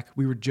front to back.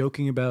 We were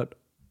joking about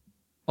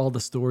all the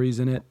stories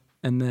in it,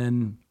 and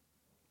then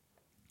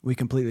we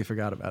completely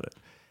forgot about it.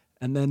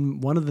 And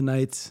then one of the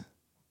nights,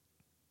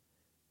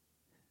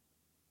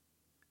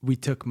 we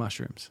took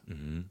mushrooms.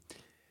 Mm-hmm.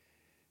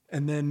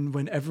 And then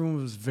when everyone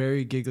was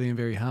very giggly and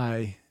very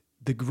high,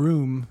 the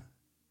groom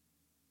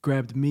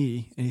grabbed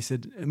me and he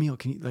said, Emil,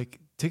 can you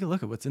take a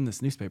look at what's in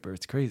this newspaper?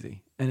 It's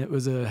crazy. And it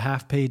was a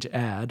half-page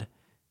ad,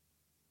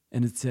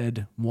 and it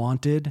said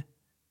wanted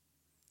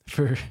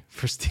for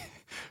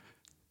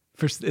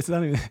it's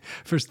not even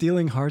for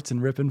stealing hearts and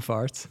ripping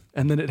farts.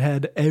 And then it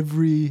had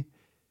every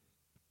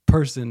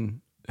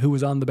person who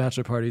was on the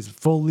bachelor party's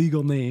full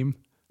legal name.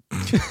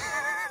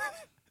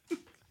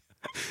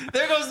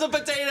 There goes the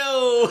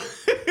potato.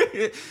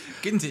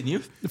 Continue.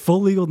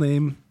 Full legal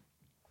name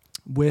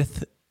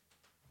with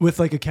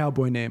like a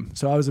cowboy name.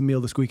 So I was Emil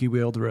the Squeaky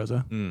Wheel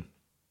DeRosa. Mm.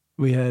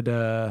 We had,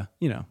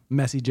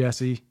 Messy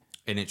Jesse.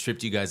 And it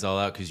tripped you guys all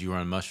out because you were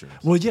on mushrooms.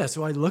 Well, yeah.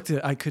 So I looked at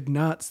it. I could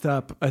not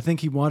stop. I think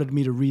he wanted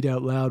me to read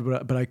out loud,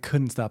 but I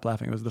couldn't stop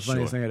laughing. It was the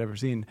funniest thing I'd ever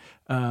seen.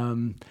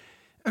 Those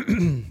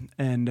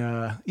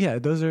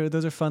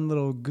are fun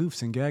little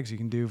goofs and gags you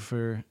can do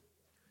for.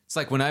 It's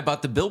like when I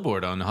bought the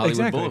billboard on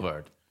Hollywood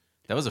Boulevard.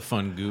 That was a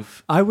fun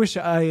goof. I wish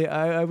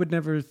I would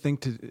never think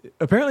to.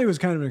 Apparently, it was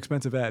kind of an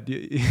expensive ad.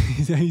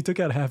 You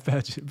took out a half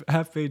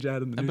page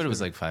ad in the. I bet it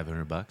was like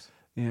 $500.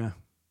 Yeah,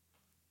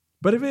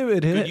 but if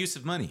it hit, good use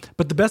of money.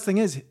 But the best thing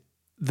is,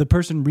 the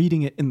person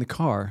reading it in the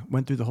car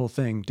went through the whole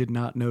thing, did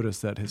not notice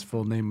that his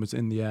full name was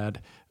in the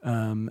ad,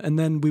 and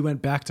then we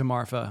went back to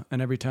Marfa,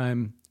 and every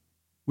time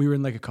we were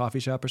in like a coffee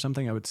shop or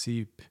something, I would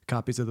see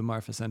copies of the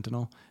Marfa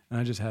Sentinel, and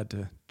I just had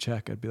to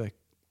check. I'd be like.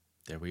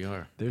 There we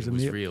are. There's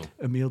real.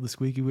 Emil the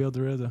Squeaky Wheel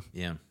DeRosa.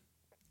 Yeah.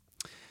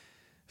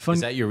 Fun.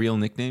 Is that your real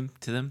nickname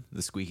to them?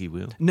 The Squeaky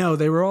Wheel? No,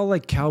 they were all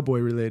like cowboy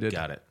related.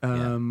 Got it.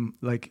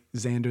 Like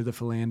Xander the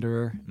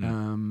Philanderer,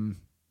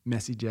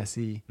 Messy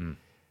Jesse,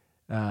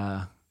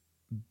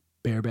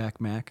 Bareback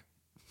Mac.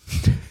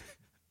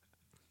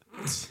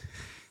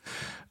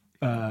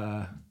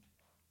 I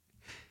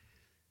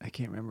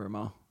can't remember them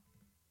all.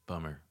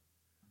 Bummer.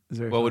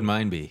 What would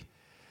mine be?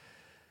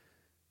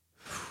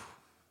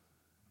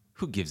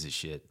 Who gives a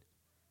shit?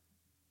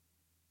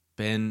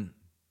 Ben,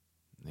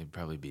 they'd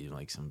probably be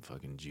like some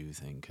fucking Jew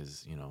thing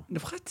because,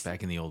 what?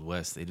 Back in the Old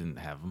West, they didn't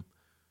have them.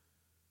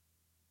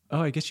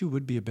 Oh, I guess you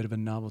would be a bit of a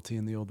novelty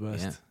in the Old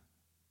West. Yeah.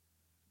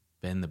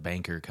 Ben the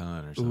Banker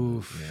Khan or something.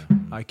 Oof. Yeah.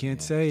 I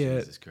can't say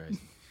Jesus it. Jesus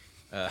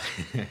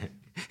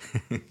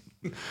Christ.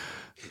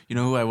 You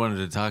know who I wanted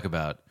to talk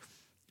about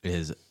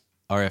is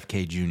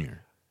RFK Jr.,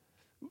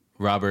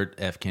 Robert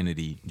F.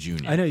 Kennedy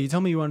Jr. I know you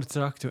told me you wanted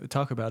to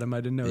talk about him.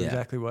 I didn't know Yeah.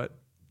 exactly what.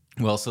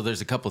 Well, so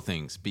there's a couple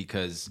things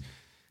because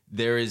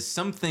there is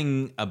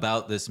something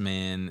about this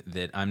man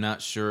that I'm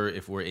not sure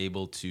if we're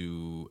able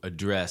to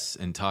address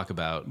and talk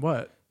about.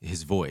 What?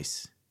 His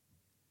voice.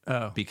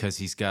 Oh, Because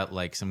he's got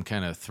like some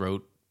kind of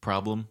throat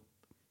problem.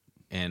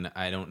 And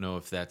I don't know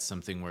if that's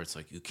something where it's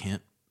like, you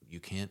can't.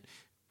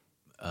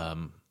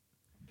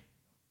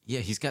 Yeah,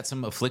 he's got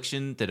some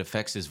affliction that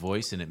affects his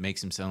voice and it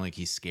makes him sound like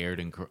he's scared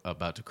and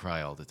about to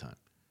cry all the time.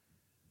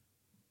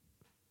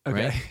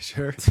 okay, Right?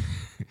 sure.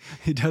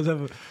 He does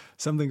have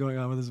something going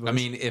on with his voice. I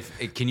mean,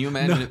 can you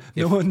imagine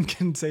no one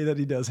can say that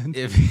he doesn't.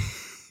 if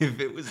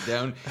it was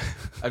down?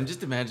 I'm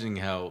just imagining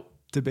how,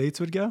 Debates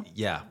would go.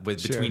 yeah, Sure.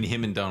 between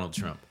him and Donald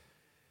Trump.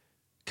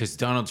 Because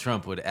Donald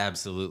Trump would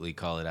absolutely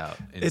call it out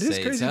and It is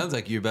say, it crazy. sounds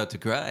like you're about to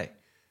cry.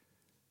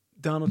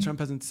 Donald Trump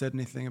hasn't said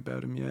anything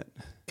about him yet.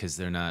 Because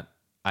they're not.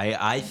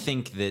 I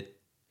think that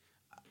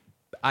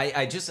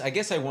I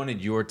guess I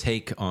wanted your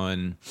take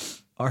on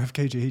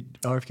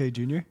RFK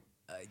Jr.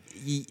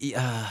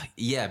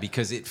 Yeah,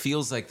 because it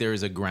feels like there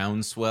is a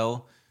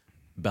groundswell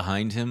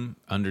behind him,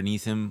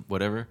 underneath him,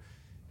 whatever,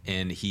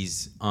 and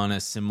he's on a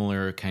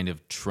similar kind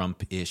of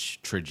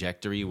Trump-ish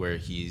trajectory where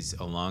he's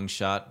a long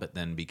shot but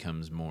then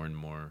becomes more and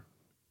more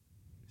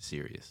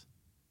serious.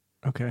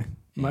 Okay,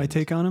 my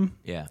take on him.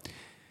 Yeah.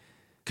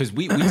 Because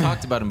we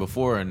talked about him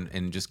before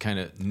and just kind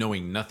of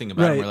knowing nothing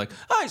about him. Right. We're like,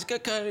 oh, he's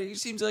got kind of, he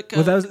seems like...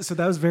 Well, that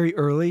was very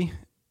early,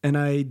 and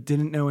I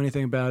didn't know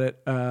anything about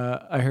it.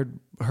 I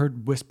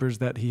heard whispers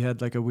that he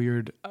had like a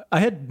weird.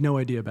 I had no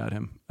idea about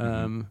him.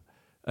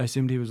 I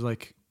assumed he was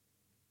like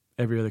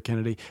every other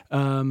Kennedy.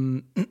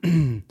 And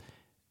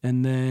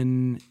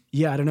then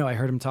I don't know. I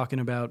heard him talking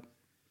about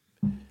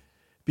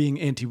being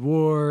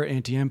anti-war,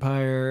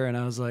 anti-empire, and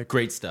I was like,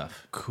 Great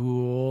stuff.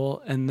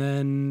 cool. And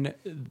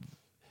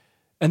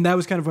that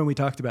was kind of when we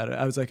talked about it.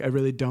 I was like, I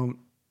really don't,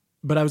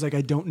 but I was like,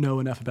 I don't know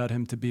enough about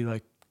him to be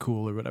like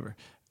cool or whatever.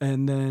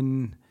 And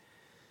then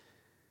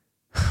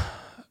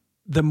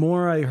the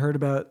more I heard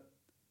about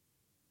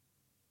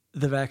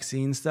the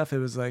vaccine stuff, it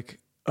was like,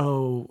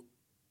 oh,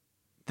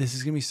 this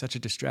is going to be such a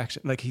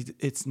distraction. Like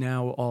it's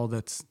now all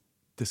that's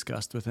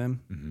discussed with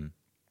him. Mm-hmm.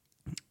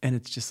 And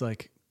it's just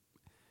like,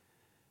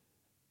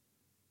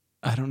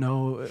 I don't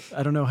know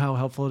how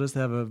helpful it is to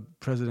have a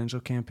presidential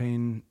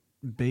campaign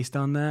based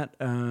on that.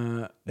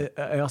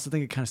 I also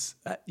think it kind of,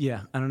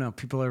 I don't know.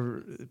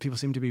 People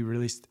seem to be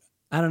really,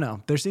 I don't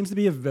know. There seems to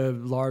be a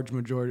large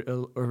majority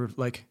or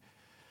like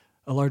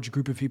a large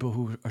group of people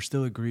who are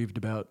still aggrieved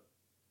about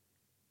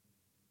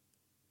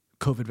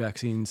COVID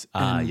vaccines.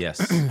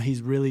 Yes.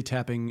 He's really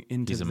tapping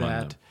into He's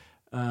among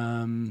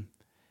that.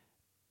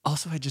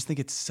 Also, I just think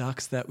it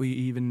sucks that we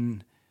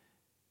even,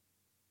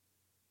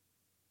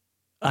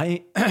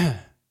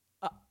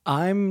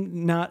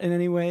 I'm not in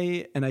any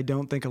way, and I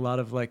don't think a lot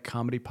of like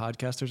comedy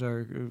podcasters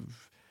are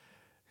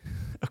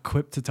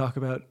equipped to talk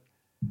about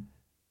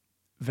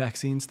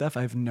vaccine stuff.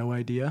 I have no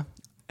idea,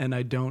 and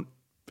I don't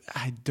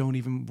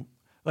even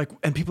like.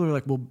 And people are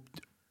like, "Well,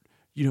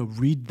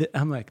 read the."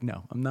 I'm like,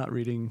 "No, I'm not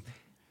reading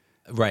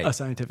Right. a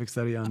scientific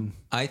study on."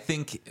 I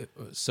think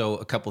so.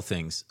 A couple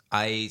things.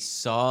 I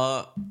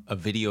saw a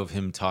video of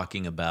him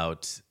talking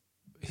about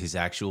his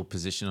actual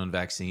position on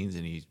vaccines,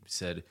 and he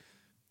said,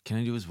 "Can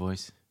I do his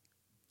voice?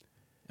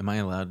 Am I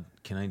allowed?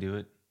 Can I do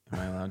it? Am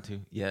I allowed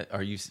to? Yeah.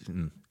 Are you?"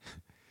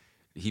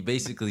 He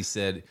basically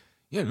said,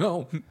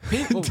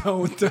 people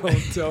Don't.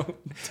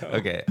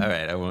 Okay. All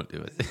right. I won't do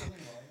it.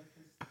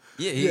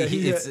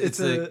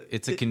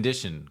 It's a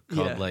condition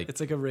called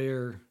it's like a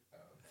rare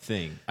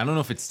thing. I don't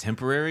know if it's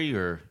temporary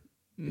or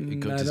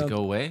does it go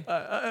away?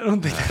 I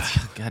don't think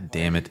that's. God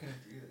damn it.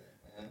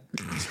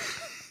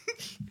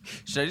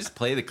 Should I just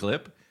play the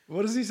clip?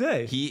 What does he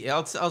say?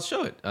 I'll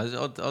show it.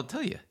 I'll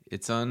tell you.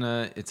 It's on.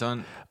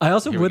 I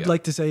also Here we would go.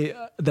 like to say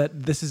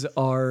that this is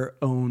our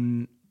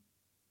own,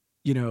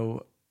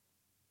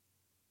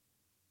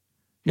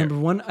 number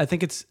one, I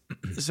think it's,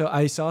 so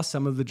I saw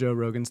some of the Joe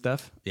Rogan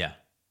stuff. Yeah.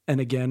 And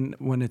again,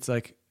 when it's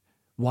like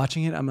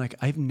watching it, I'm like,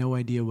 I have no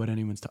idea what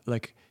anyone's talking.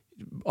 Like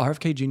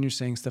RFK Jr.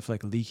 saying stuff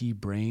like leaky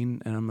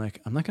brain. And I'm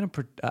like, I'm not going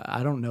to,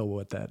 I don't know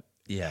what that.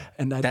 Yeah.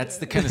 And that's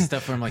the kind of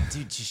stuff where I'm like,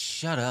 dude, just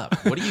shut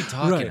up. What are you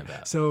talking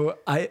about? So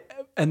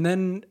and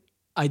then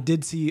I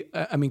did see,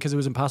 I mean, because it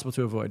was impossible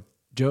to avoid.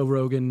 Joe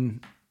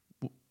Rogan,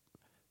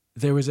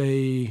 there was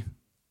a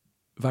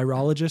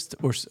virologist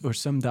or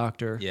some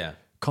doctor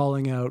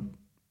calling out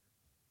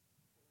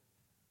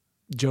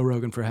Joe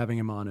Rogan for having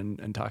him on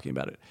and talking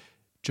about it.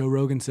 Joe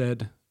Rogan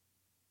said,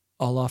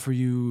 I'll offer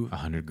you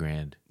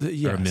 $100,000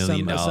 or $1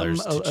 million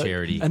to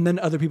charity. And then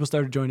other people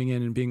started joining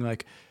in and being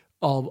like,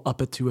 I'll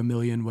up it to $1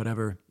 million,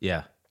 whatever.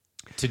 Yeah.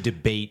 To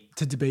debate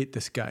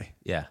this guy.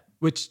 Yeah.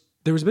 Which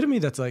there was a bit of me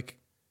that's like,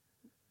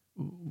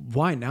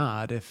 why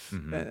not? If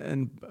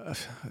and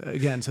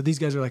again, so these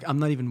guys are like, I'm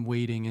not even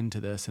wading into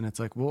this, and it's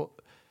like, well,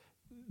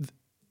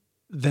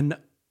 then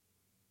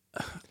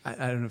I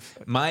don't know.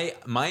 If,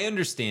 My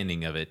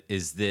understanding of it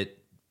is that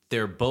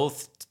they're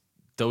both,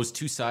 those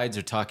two sides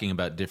are talking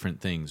about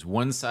different things.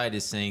 One side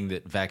is saying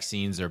that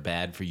vaccines are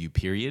bad for you,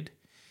 period.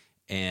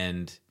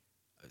 And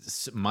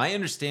my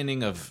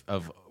understanding of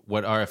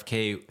what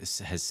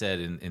RFK has said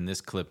in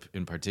this clip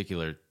in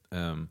particular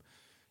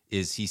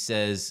is he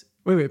says...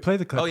 Wait, play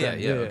the clip. Oh, yeah,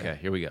 okay,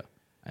 here we go.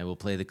 I will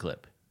play the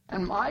clip.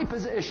 And my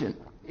position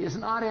is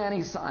not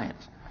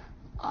anti-science.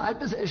 My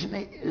position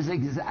is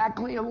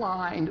exactly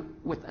aligned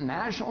with the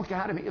National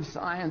Academy of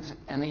Science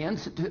and the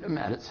Institute of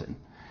Medicine.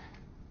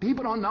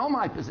 People don't know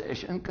my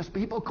position because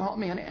people call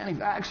me an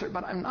anti-vaxxer,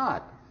 but I'm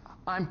not.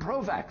 I'm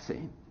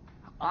pro-vaccine.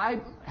 I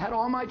had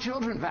all my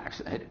children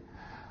vaccinated.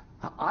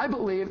 I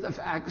believe the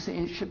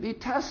vaccine should be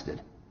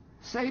tested,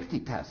 safety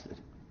tested.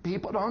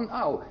 People don't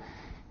know.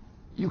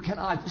 You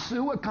cannot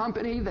sue a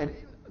company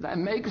that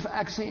makes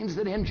vaccines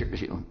that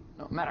injures you.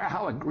 No matter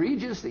how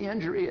egregious the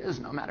injury is,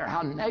 no matter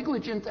how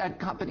negligent that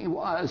company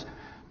was,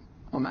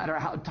 no matter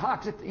how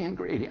toxic the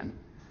ingredient.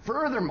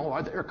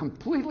 Furthermore, they're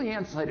completely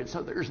insulated,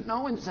 so there's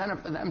no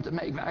incentive for them to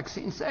make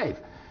vaccines safe.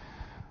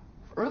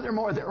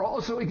 Furthermore, they're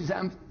also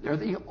exempt. They're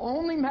the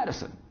only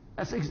medicine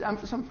that's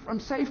exempt from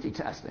safety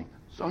testing.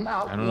 So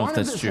now, one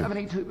of the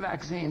 72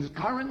 vaccines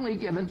currently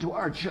given to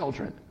our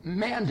children,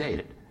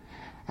 mandated,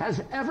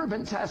 has ever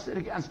been tested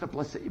against a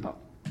placebo.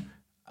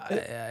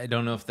 I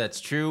don't know if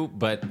that's true,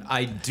 but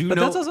I do but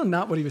know. That's also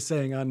not what he was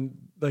saying on,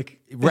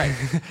 like, right.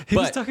 He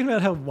was talking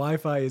about how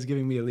Wi-Fi is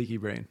giving me a leaky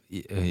brain.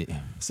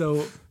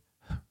 So,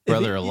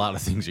 brother, a lot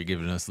of things are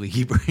giving us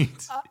leaky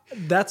brains.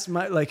 That's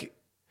my, like...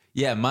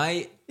 Yeah,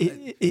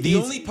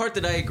 the only part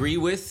that I agree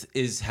with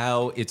is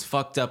how it's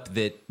fucked up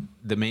that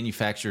the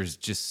manufacturers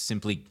just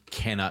simply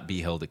cannot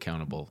be held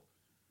accountable.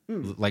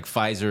 Like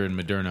Pfizer and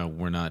Moderna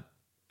were not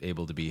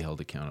able to be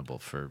held accountable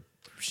for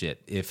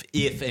shit if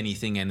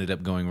anything ended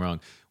up going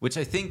wrong, which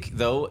I think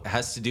though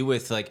has to do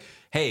with like,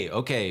 hey,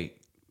 okay,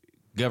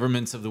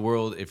 governments of the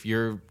world, if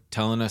you're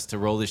telling us to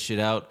roll this shit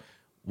out,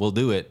 we'll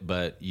do it,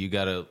 but you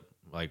gotta,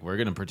 like, we're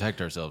gonna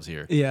protect ourselves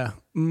here. Yeah.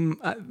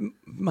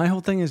 My whole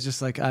thing is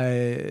just like,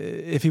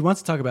 if he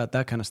wants to talk about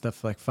that kind of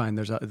stuff, like, fine.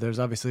 There's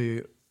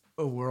obviously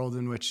a world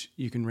in which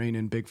you can rein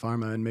in big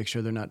pharma and make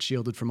sure they're not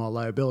shielded from all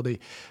liability.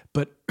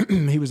 But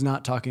he was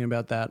not talking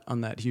about that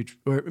on that huge,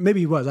 or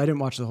maybe he was. I didn't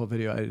watch the whole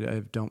video.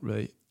 I don't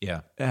really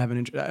have an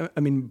interest. I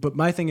mean, but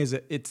my thing is,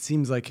 it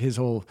seems like his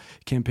whole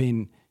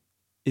campaign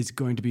is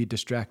going to be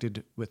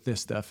distracted with this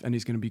stuff, and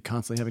he's going to be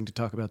constantly having to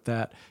talk about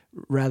that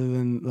rather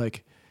than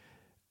like,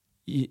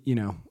 you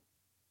know,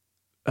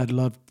 I'd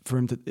love for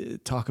him to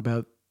talk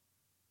about,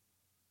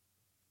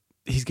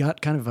 he's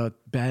got kind of a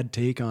bad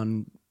take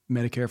on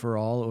Medicare for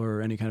all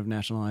or any kind of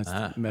nationalized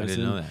medicine. I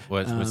didn't know that.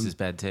 What's his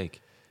bad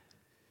take?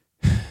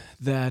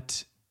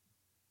 That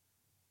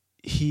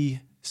he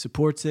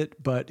supports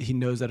it, but he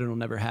knows that it'll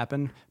never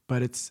happen.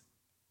 But it's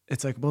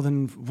like, well,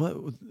 then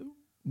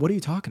what are you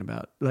talking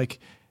about? Like,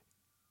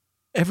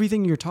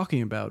 everything you're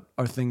talking about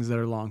are things that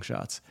are long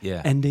shots.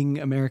 Yeah. Ending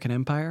American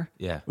empire.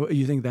 Yeah.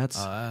 You think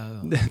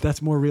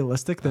that's more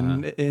realistic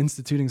than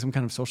instituting some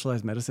kind of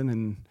socialized medicine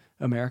in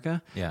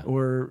America? Yeah.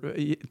 Or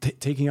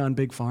taking on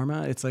big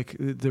pharma? It's like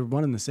they're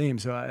one and the same.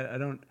 So I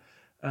don't.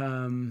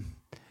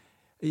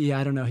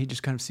 I don't know. He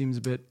just kind of seems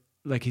a bit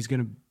like he's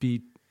going to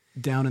be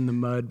down in the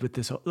mud with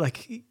this whole,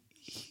 like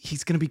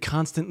he's going to be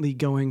constantly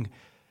going,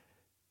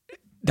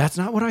 that's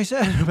not what I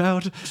said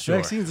about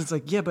vaccines. It's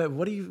like, yeah, but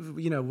what do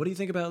you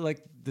think about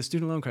like the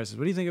student loan crisis?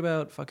 What do you think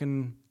about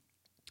fucking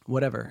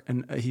whatever?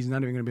 And he's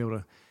not even going to be able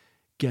to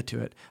get to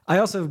it. I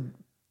also,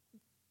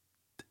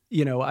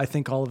 I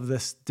think all of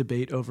this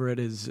debate over it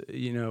is,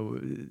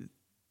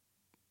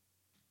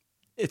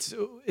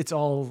 it's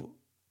all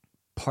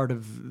part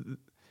of,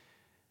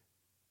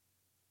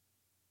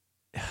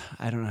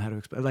 I don't know how to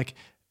explain. Like,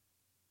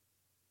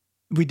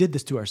 we did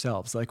this to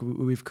ourselves. Like,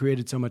 we've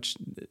created so much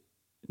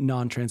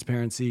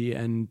non-transparency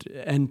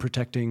and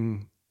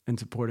protecting and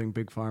supporting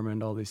big pharma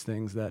and all these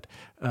things that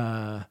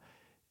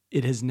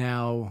it has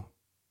now,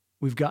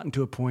 we've gotten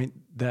to a point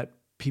that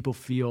people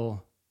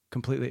feel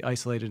completely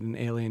isolated and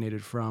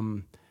alienated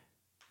from,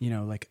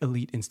 like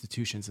elite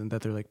institutions, and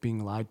that they're like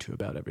being lied to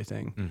about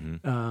everything.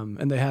 Mm-hmm.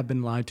 And they have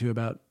been lied to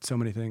about so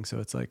many things. So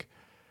it's like,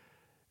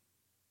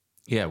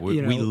 yeah,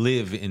 we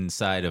live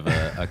inside of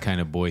a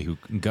kind of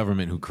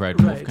government who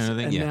cried wolf kind of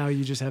thing. And now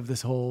you just have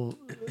this whole,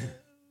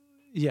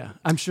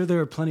 I'm sure there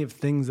are plenty of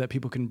things that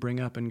people can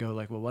bring up and go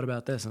like, well, what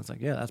about this? And it's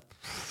like, yeah, that's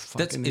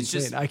fucking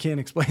insane. Just, I can't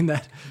explain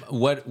that.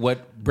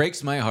 What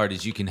breaks my heart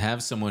is you can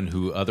have someone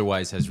who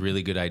otherwise has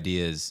really good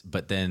ideas,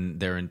 but then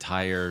their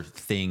entire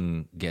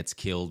thing gets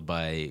killed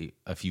by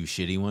a few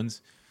shitty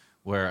ones.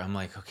 Where I'm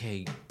like,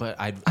 okay, but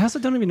I also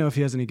don't even know if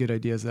he has any good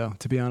ideas, though,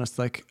 to be honest.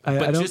 Like, I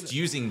don't, just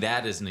using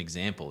that as an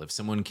example, if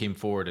someone came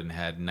forward and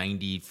had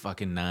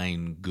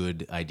 99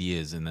 good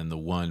ideas, and then the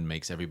one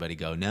makes everybody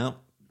go, no.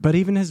 But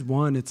even his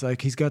one, it's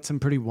like he's got some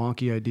pretty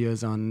wonky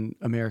ideas on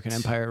American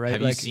Empire, right?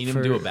 Have you seen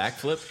him do a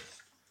backflip?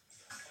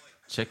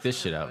 Check this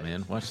shit out,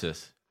 man. Watch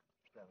this.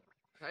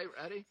 Okay,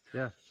 ready?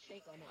 Yeah.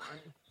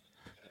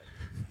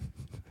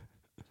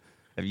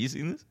 Have you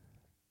seen this?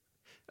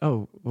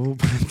 Oh, well,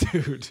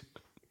 dude.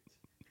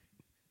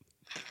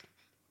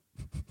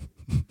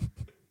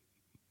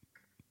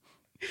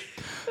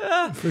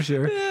 For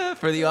sure. Yeah,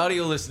 for the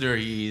audio listener,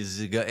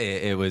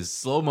 it was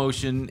slow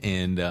motion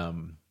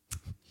and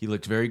he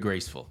looked very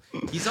graceful.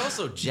 He's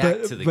also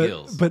jacked to the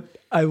gills. But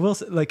I will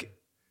say, like,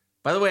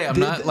 by the way, I'm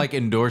not like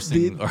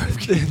endorsing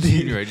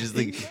RFK Jr. I just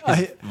think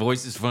his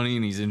voice is funny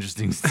and he's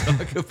interesting to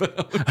talk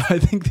about. I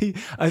think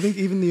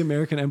even the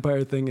American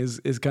Empire thing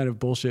is kind of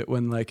bullshit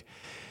when, like,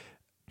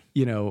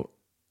 you know,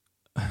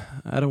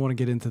 I don't want to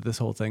get into this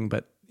whole thing,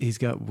 but he's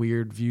got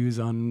weird views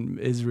on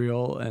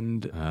Israel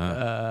and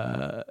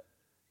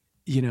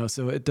you know,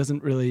 so it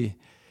doesn't really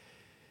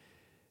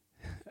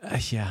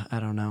yeah,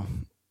 I don't know.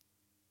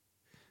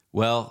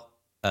 Well,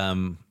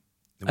 one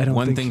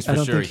thing's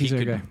for sure,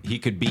 he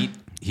could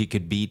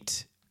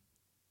beat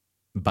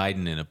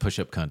Biden in a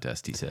push-up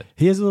contest, he said.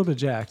 He is a little bit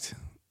jacked.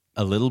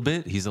 A little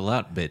bit? He's a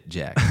lot bit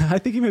jacked. I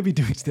think he may be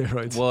doing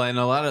steroids. Well, and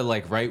a lot of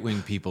like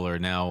right-wing people are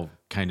now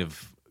kind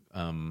of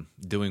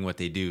doing what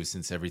they do,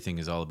 since everything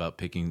is all about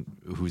picking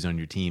who's on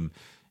your team.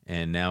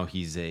 And now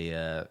he's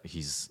the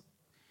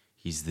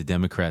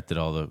Democrat that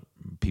all the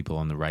people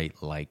on the right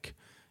like.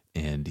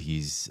 And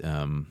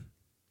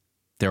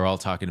they're all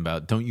talking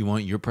about, don't you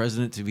want your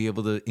president to be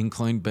able to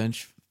incline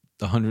bench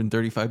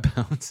 135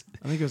 pounds?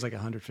 I think it was like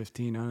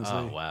 115, honestly.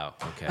 Oh, wow.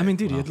 Okay. I mean,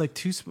 dude, he had like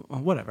two,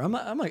 whatever. I'm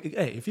like,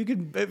 hey, if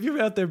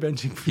you're out there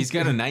benching. He's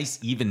got a nice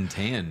even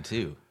tan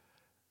too.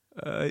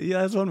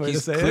 Yeah, that's one way to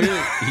say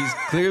it. He's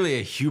clearly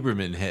a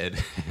Huberman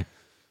head.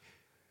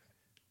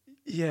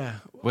 Yeah.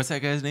 What's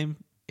that guy's name?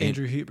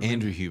 Andrew Huberman.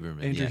 Andrew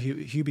Huberman. Andrew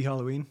Hubie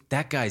Halloween.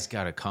 That guy's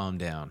got to calm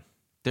down.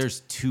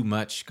 There's too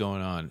much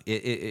going on.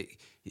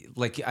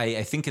 Like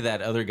I think of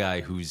that other guy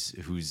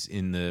who's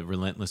in the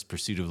relentless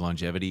pursuit of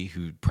longevity,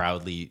 who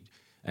proudly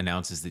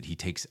announces that he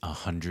takes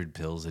 100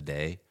 pills a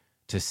day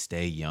to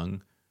stay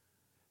young.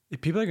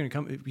 If people are going to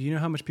come, you know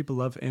how much people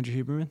love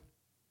Andrew Huberman?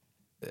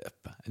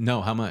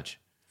 No, how much?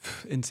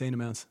 Insane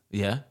amounts.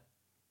 Yeah?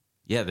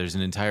 Yeah, there's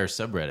an entire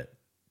subreddit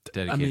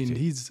dedicated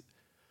to it.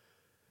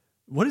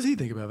 What does he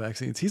think about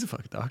vaccines? He's a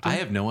fucking doctor. I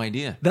have no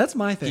idea. That's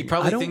my thing. He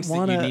probably thinks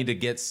that you need to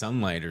get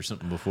sunlight or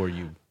something before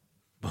you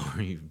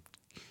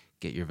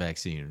get your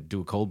vaccine or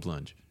do a cold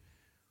plunge.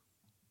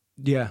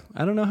 Yeah,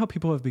 I don't know how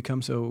people have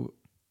become so.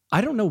 I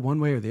don't know one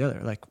way or the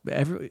other. Like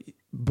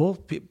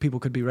both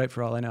people could be right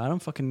for all I know. I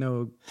don't fucking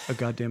know a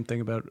goddamn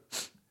thing about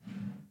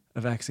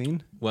a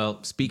vaccine.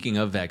 Well, speaking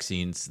of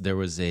vaccines, there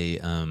was a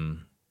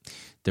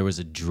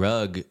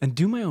drug. And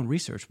do my own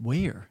research.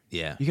 Where?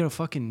 Yeah. You got a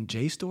fucking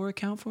JSTOR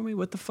account for me?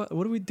 What the fuck?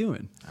 What are we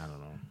doing? I don't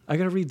know. I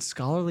got to read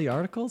scholarly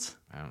articles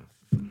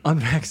on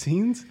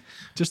vaccines?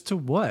 Just to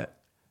what?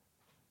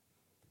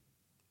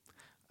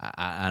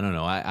 I don't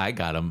know. I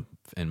got them,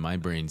 and my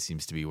brain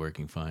seems to be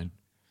working fine.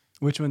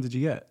 Which one did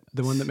you get?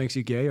 The one that makes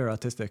you gay or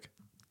autistic?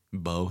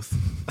 Both.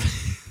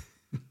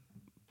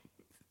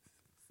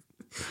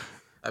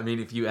 I mean,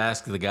 if you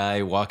ask the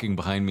guy walking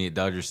behind me at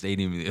Dodger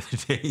Stadium the other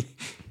day,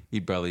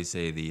 he'd probably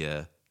say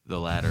the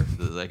latter,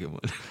 the second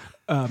one.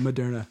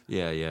 Moderna.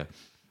 Yeah.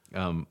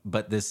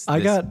 But I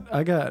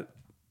got.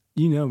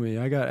 You know me.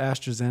 I got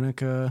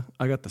AstraZeneca.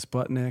 I got the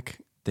Sputnik.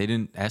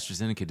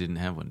 AstraZeneca didn't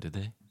have one, did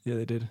they? Yeah,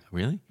 they did.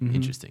 Really? Mm-hmm.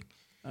 Interesting.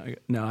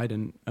 No, I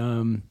didn't.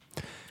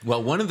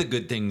 Well, one of the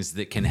good things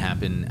that can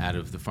happen out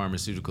of the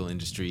pharmaceutical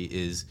industry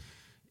is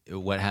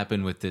what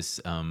happened with this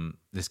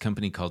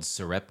company called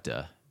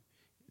Sarepta.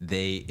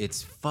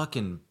 It's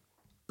fucking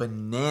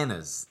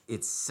bananas.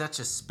 It's such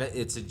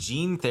it's a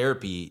gene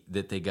therapy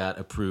that they got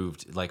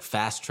approved, like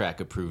fast track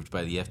approved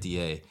by the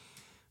FDA,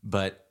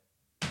 but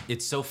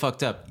it's so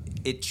fucked up.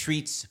 It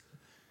treats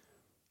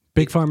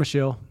Big Pharma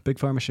shill.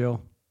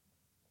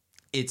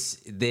 It's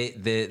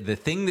the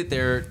thing that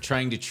they're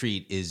trying to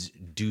treat is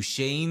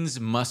Duchenne's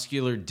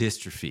muscular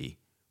dystrophy,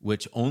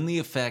 which only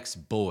affects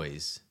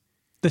boys.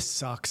 This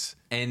sucks.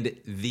 And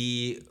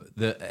the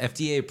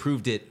FDA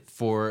approved it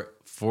for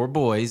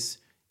boys,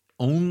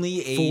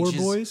 only ages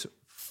 4 boys?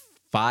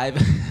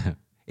 5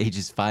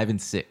 ages 5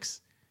 and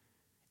 6.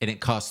 And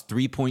it costs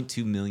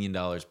 $3.2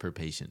 million per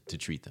patient to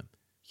treat them.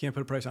 You can't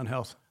put a price on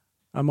health.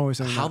 I'm always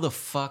saying how that. the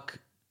fuck.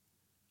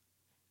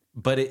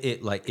 But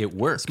it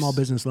works. Small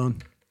business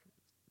loan.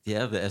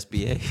 Yeah, the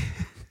SBA.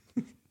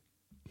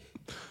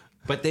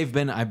 But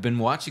I've been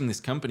watching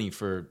this company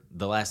for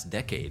the last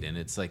decade, and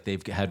it's like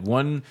they've had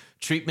one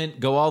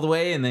treatment go all the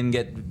way and then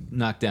get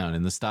knocked down.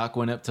 And the stock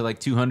went up to like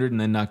 200 and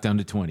then knocked down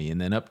to 20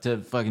 and then up to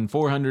fucking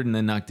 400 and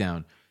then knocked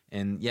down.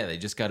 And yeah, they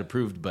just got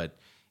approved, but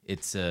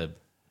it's I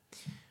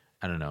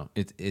don't know.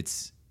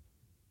 It's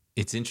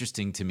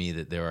interesting to me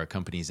that there are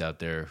companies out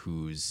there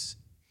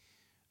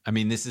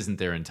this isn't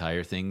their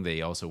entire thing.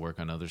 They also work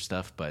on other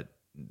stuff, but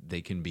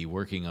they can be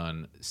working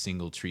on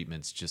single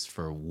treatments just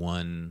for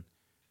one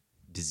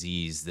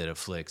disease that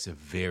afflicts a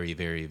very,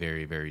 very,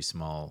 very, very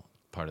small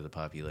part of the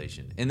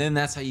population. And then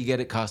that's how you get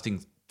it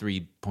costing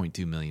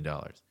 $3.2 million.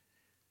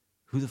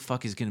 Who the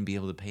fuck is going to be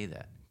able to pay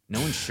that? No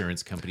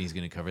insurance company is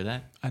going to cover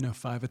that. I know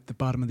 5 at the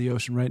bottom of the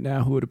ocean right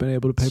now who would have been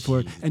able to pay for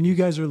it. And you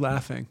guys are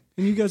laughing.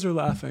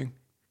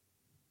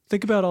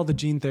 Think about all the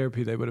gene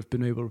therapy they would have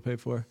been able to pay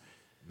for.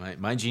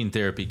 My gene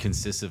therapy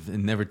consists of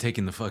never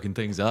taking the fucking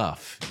things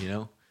off, you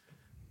know?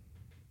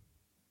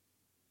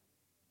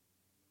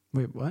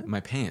 Wait, what? My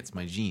pants,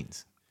 my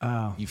jeans.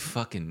 Oh. You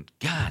fucking...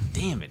 God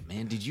damn it,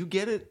 man. Did you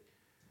get it?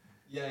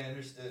 Yeah, I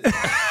understood.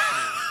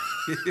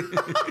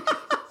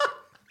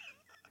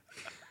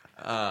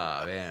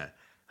 Oh, man.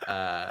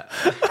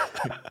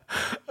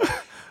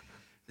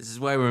 This is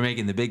why we're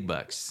making the big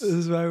bucks. This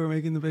is why we're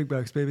making the big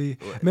bucks, baby.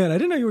 Man, I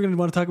didn't know you were going to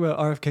want to talk about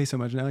RFK so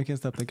much. Now I can't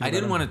stop thinking about him. I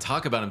didn't want to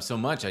talk about him so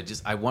much.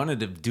 I wanted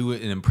to do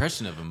an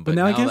impression of him. But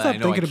now I now can't that stop I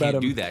know thinking I about can't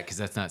him. do that because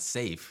that's not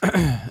safe. We'll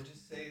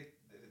just say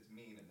that it's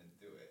mean and then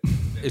do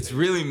it. It's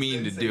really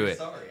mean to Then say do you're it.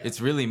 sorry.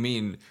 It's really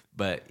mean,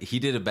 but he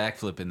did a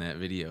backflip in that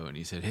video, and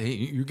he said, "Hey,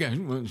 you guys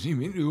want to see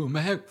me do a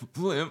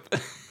backflip?"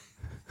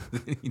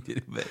 He did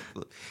a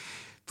backflip.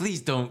 Please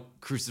don't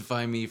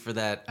crucify me for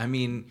that. I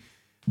mean,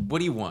 what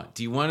do you want?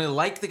 Do you want to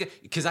like the guy?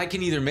 Because I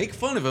can either make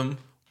fun of him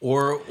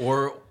or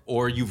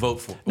you vote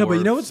for him. No, but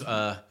you know what's-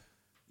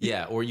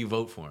 yeah, or you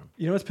vote for him.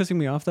 You know what's pissing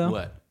me off, though?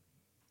 What?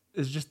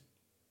 It's just...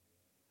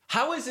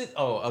 How is it?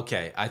 Oh,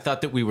 okay. I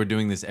thought that we were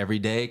doing this every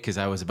day because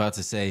I was about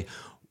to say,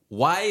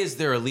 why is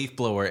there a leaf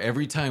blower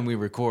every time we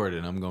record?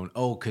 And I'm going,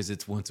 oh, because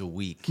it's once a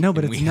week. No,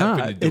 but and it's we happen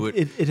not. to do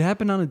it. It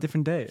happened on a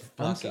different day.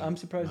 Fucking- I'm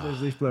surprised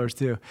there's leaf blowers,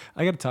 too.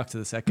 I got to talk to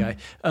the set guy.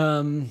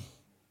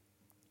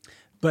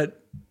 But...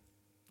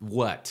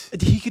 What?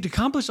 He could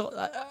accomplish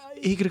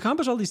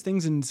all these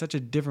things in such a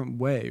different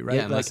way, right?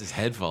 Yeah, unless Like, his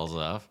head falls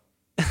off.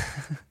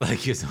 Like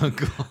his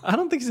uncle. I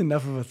don't think he's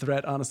enough of a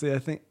threat, honestly.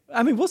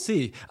 I mean, we'll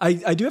see. I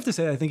do have to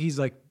say, I think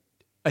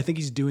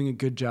he's doing a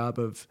good job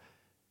of.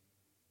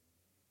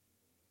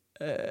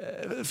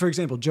 For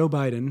example, Joe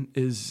Biden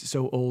is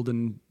so old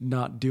and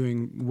not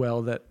doing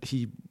well that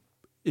he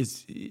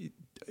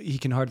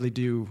can hardly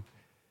do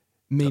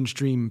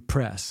mainstream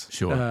press.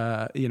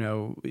 Sure.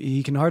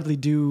 He can hardly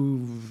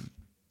do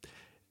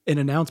an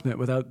announcement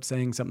without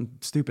saying something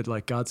stupid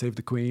like "God save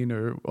the Queen"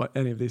 or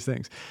any of these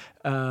things.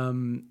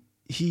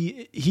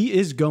 He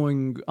is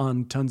going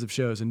on tons of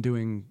shows and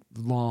doing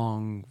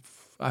long.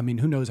 I mean,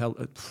 who knows how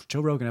Joe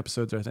Rogan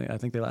episodes are? I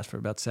think they last for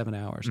about 7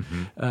 hours.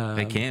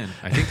 They can.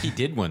 I think he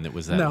did one that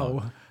was that long.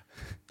 No,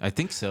 I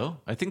think so.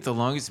 I think the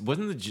longest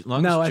wasn't the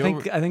longest. no.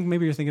 Joe I think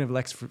maybe you're thinking of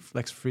Lex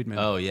Friedman.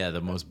 Oh yeah,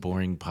 the most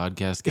boring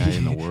podcast guy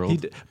in the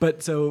world.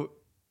 But so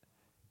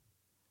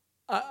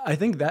I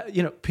think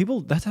that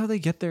people, that's how they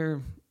get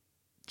their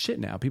shit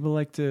now. People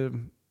like to.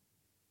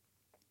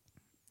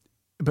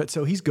 But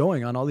so he's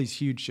going on all these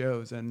huge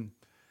shows and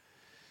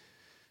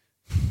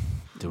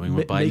Doing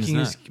what Biden's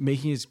not.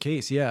 making his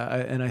case, yeah.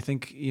 And I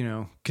think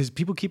because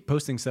people keep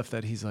posting stuff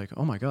that he's like,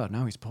 oh my god,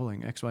 now he's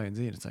pulling X, Y, and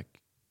Z, and it's like,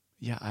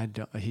 yeah, I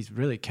don't. He's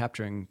really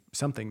capturing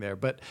something there,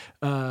 but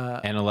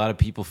And a lot of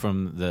people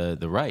from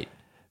the right.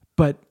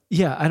 but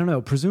yeah, I don't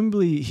know.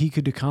 Presumably, he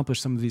could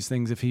accomplish some of these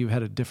things if he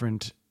had a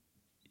different,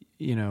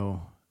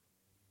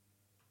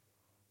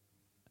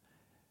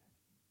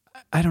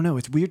 I don't know.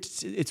 It's weird.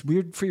 It's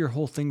weird for your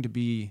whole thing to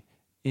be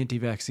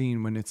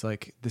anti-vaccine when it's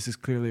like this is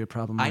clearly a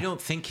problem. I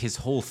don't think his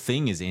whole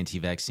thing is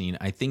anti-vaccine.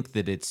 I think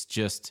that it's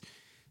just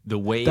the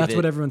way That's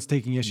what everyone's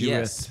taking issue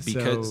yes, with.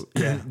 because So,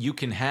 yeah. you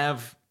can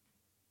have,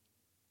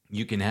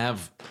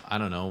 I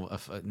don't know,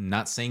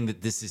 not saying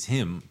that this is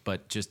him,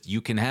 but just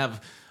you can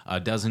have a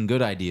dozen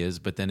good ideas,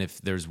 but then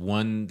if there's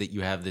one that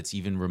you have that's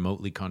even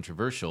remotely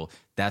controversial,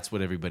 that's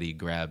what everybody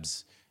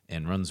grabs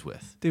and runs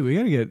with. Dude, we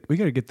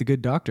gotta get the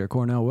good doctor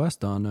Cornell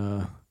West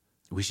on.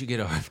 We should get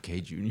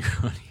RFK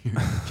Jr. on here.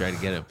 Try to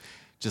get him.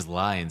 Just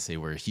lie and say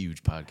we're a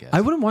huge podcast. I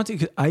wouldn't want to.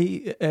 'Cause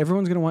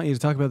everyone's gonna want you to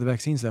talk about the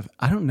vaccine stuff.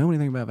 I don't know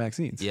anything about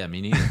vaccines. Yeah,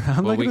 me neither.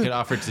 I'm Well, not we gonna- could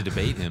offer to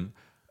debate him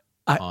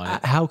on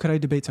it. How could I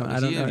debate someone? I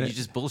don't know. You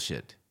just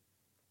bullshit.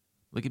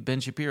 Look at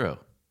Ben Shapiro.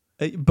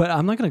 But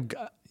I'm not gonna.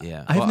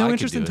 Yeah, I have well, no could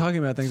interest do in it. talking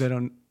about things I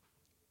don't.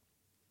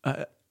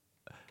 I'm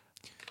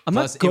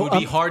Plus, not. it would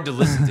be hard to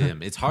listen to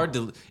him. It's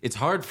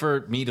hard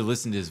for me to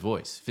listen to his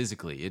voice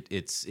physically.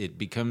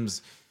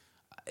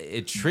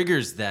 It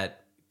triggers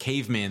that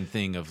caveman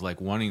thing of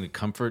like wanting to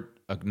comfort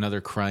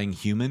another crying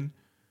human,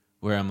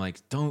 where I'm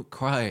like, don't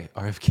cry,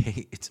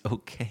 RFK. It's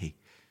okay.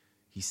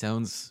 He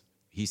sounds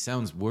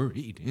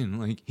worried and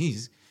like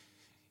he's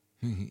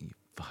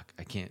fuck.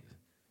 I can't.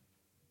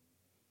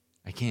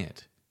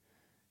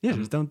 Yeah,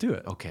 just don't do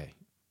it. Okay.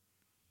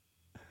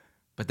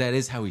 But that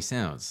is how he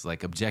sounds,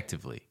 like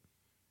objectively.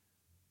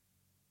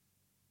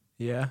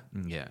 Yeah.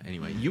 Yeah.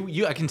 Anyway,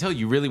 you I can tell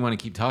you really want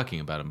to keep talking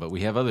about him, but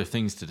we have other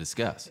things to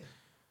discuss.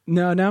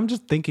 No, now I'm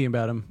just thinking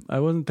about him. I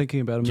wasn't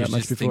thinking about him You're that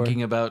much just before.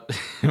 thinking about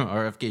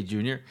RFK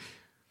Jr.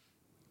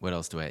 What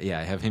else do I? Yeah,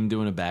 I have him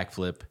doing a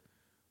backflip.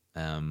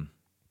 God,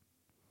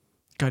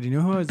 you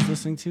know who I was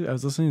listening to? I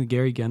was listening to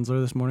Gary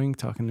Gensler this morning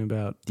talking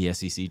about, The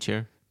SEC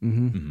chair.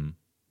 and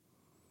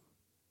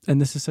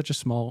this is such a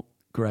small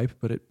gripe,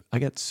 but I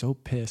got so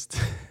pissed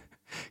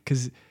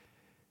because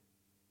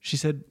she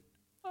said,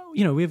 "Oh,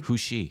 we have Who's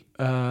she?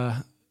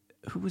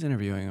 who was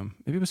interviewing him?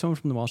 Maybe it was someone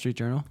from the Wall Street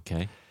Journal.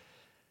 Okay.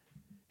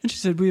 And she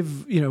said, we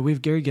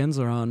have Gary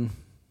Gensler on.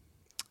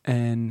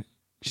 And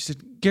she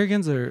said, Gary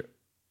Gensler,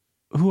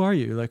 who are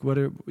you? Like, what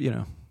are,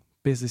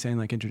 basically saying,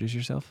 like, introduce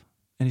yourself.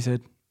 And he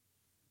said,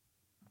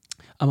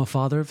 I'm a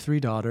father of 3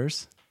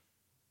 daughters,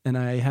 and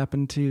I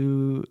happen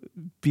to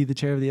be the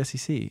chair of the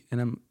SEC.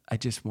 And I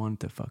just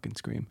wanted to fucking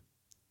scream.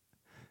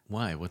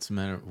 Why? What's the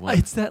matter? What?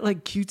 It's that,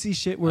 like, cutesy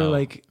shit where,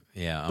 like...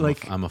 Yeah,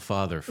 like, I'm a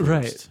father first.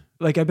 Right.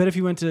 Like, I bet if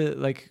you went to,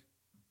 like,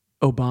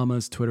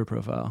 Obama's Twitter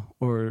profile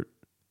or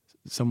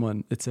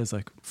someone, it says,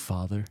 like,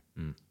 father.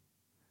 Mm.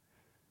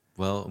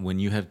 Well, when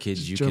you have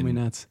kids, you drove can... me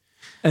nuts.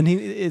 And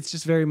it's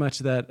just very much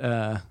that,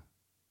 I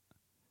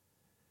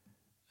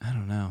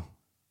don't know.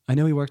 I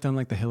know he worked on,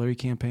 like, the Hillary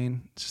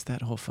campaign. It's just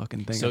that whole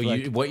fucking thing. So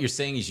like, what you're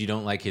saying is you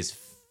don't like his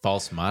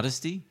false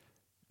modesty?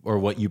 Or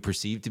what you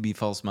perceive to be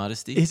false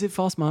modesty? Is it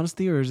false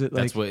modesty, or is it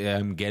like... That's what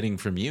I'm getting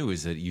from you,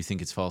 is that you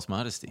think it's false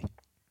modesty.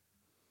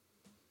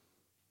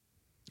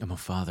 I'm a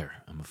father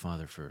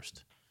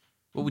first.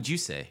 What would you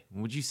say?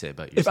 What would you say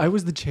about yourself? If I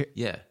was the chair...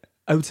 Yeah.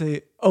 I would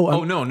say,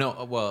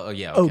 no. Well,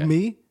 yeah, okay. Oh,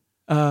 me?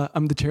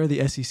 I'm the chair of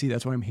the SEC.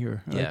 That's why I'm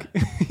here. Yeah.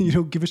 Like, you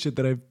don't give a shit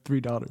that I have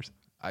 3 daughters.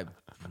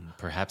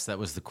 Perhaps that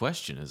was the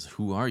question: is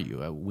who are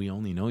you? We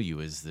only know you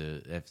as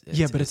the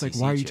yeah, but it's like,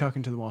 why are you chair.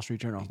 talking to the Wall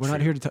Street Journal? We're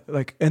not here to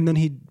like. And then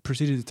he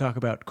proceeded to talk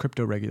about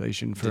crypto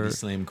regulation for. Did he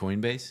slam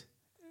Coinbase?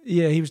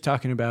 Yeah, he was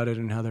talking about it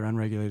and how they're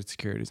unregulated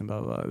securities and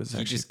blah blah blah. It was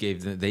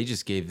They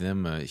just gave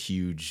them a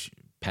huge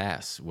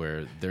pass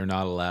where they're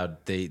not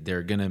allowed.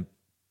 They're gonna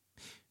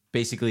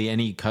basically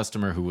any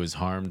customer who was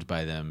harmed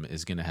by them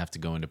is gonna have to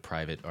go into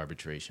private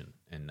arbitration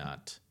and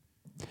not.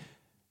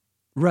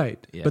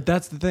 Right, Yeah. but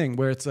that's the thing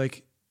where it's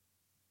like.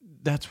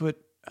 That's what,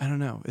 I don't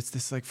know. It's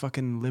this like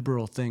fucking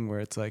liberal thing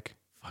where it's like.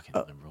 Fucking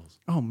liberals.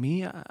 Oh,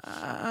 me?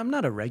 I'm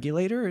not a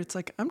regulator. It's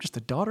like, I'm just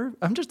a daughter.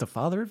 I'm just a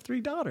father of 3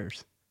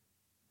 daughters.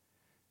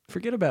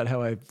 Forget about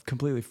how I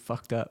completely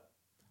fucked up.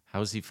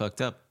 How is he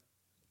fucked up?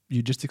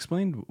 You just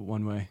explained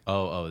one way.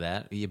 Oh,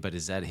 that? Yeah, but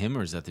is that him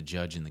or is that the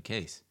judge in the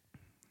case?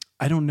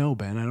 I don't know,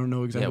 Ben. I don't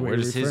know exactly Yeah, what where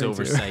you're does his referring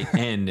to. oversight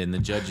end and the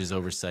judge's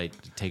oversight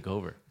take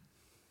over?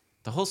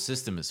 The whole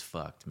system is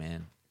fucked,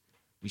 man.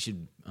 We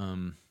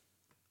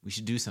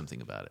should do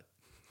something about it.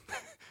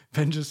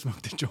 Ben just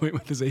smoked a joint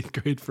with his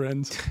 8th grade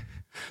friends.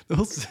 The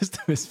whole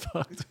system is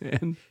fucked,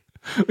 man.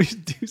 We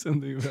should do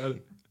something about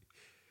it.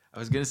 I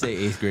was going to say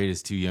 8th grade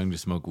is too young to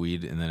smoke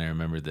weed, and then I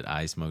remembered that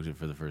I smoked it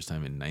for the first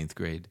time in 9th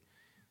grade.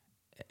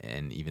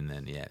 And even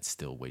then, yeah, it's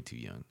still way too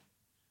young.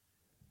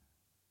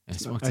 And I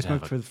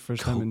smoked for the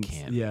first time in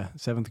can.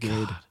 7th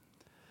grade. God.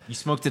 You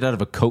smoked it out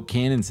of a Coke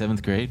can in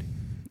 7th grade?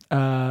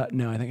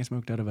 No, I think I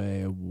smoked out of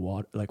a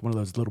water, like one of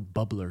those little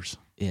bubblers.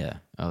 Yeah.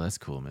 Oh, that's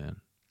cool, man.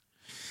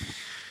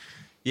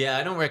 Yeah,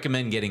 I don't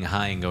recommend getting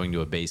high and going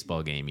to a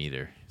baseball game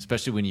either,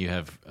 especially when you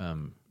have...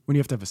 when you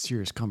have to have a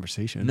serious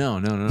conversation. No.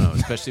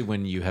 Especially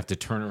when you have to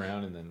turn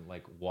around and then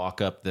like walk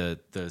up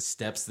the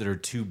steps that are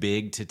too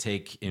big to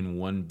take in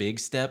one big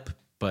step,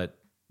 but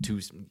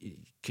two,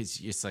 because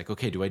it's like,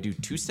 okay, do I do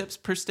 2 steps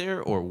per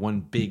stair or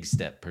 1 big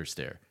step per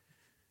stair?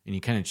 And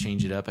you kind of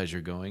change it up as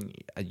you're going.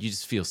 You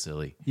just feel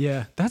silly.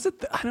 Yeah, that's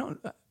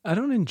I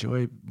don't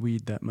enjoy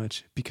weed that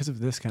much because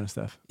of this kind of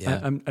stuff.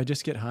 Yeah. I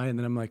just get high and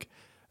then I'm like,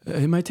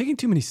 am I taking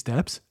too many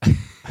steps?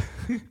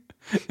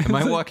 Am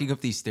I walking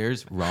up these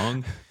stairs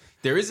wrong?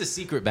 There is a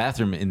secret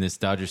bathroom in this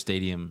Dodger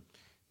Stadium.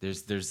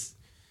 There's.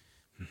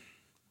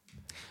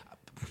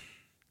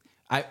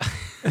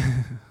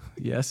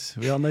 Yes,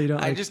 we all know you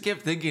don't. I just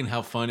kept thinking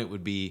how fun it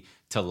would be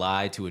to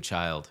lie to a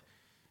child.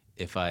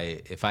 If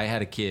I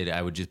had a kid,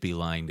 I would just be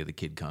lying to the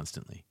kid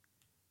constantly.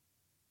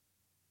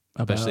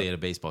 Especially at a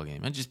baseball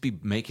game. I'd just be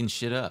making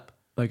shit up.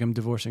 Like I'm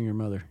divorcing your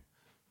mother.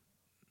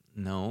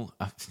 No.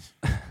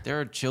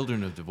 There are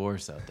children of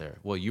divorce out there.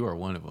 Well, you are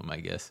one of them, I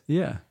guess.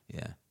 Yeah.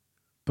 Yeah.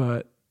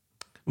 But...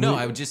 No,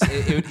 I would just...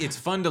 it's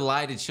fun to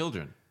lie to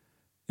children.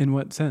 In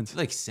what sense?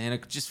 Like Santa...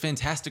 Just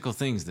fantastical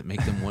things that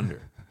make them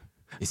wonder.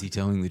 Is he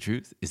telling the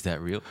truth? Is that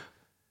real?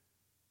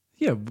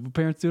 Yeah,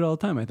 parents do it all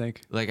the time, I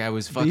think. Like I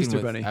was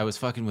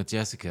fucking with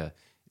Jessica.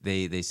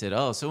 They said,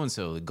 "Oh, so and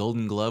so, the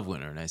Golden Glove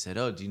winner," and I said,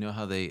 "Oh, do you know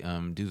how they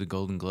do the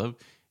Golden Glove?"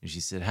 And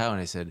she said, "How?"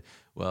 And I said,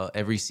 "Well,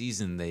 every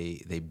season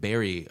they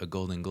bury a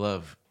Golden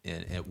Glove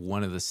at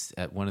one of the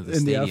stadiums,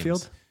 in the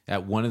outfield,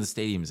 at one of the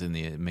stadiums in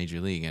the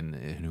Major League, and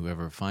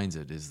whoever finds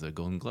it is the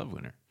Golden Glove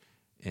winner."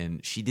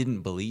 And she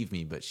didn't believe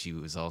me, but she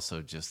was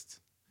also just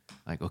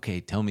like, "Okay,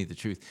 tell me the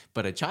truth."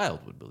 But a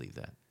child would believe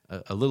that,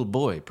 a little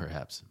boy,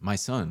 perhaps, my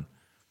son.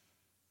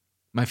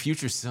 My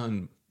future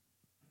son.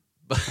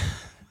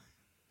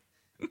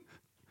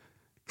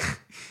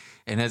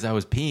 And as I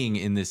was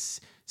peeing in this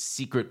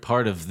secret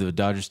part of the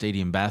Dodger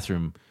Stadium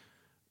bathroom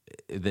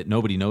that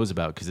nobody knows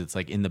about because it's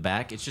like in the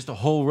back, it's just a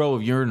whole row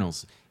of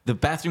urinals. The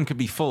bathroom could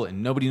be full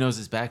and nobody knows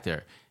it's back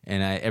there.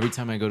 And every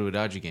time I go to a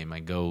Dodger game,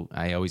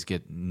 I always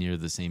get near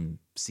the same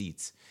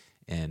seats.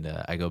 And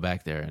I go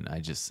back there and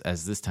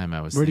as this time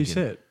I was Where do you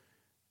thinking,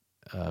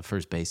 sit?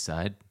 First base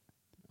side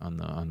on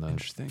the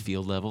Interesting.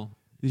 field level.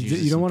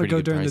 You don't want to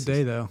go during the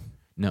day, though.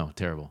 No,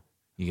 terrible.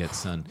 You get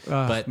sun.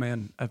 Oh, But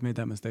man, I've made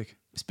that mistake.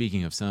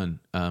 speaking of sun,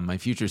 my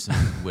future son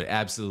would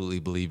absolutely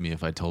believe me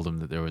if I told him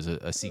that there was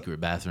a secret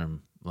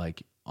bathroom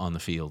like on the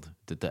field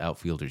that the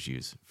outfielders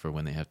use for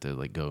when they have to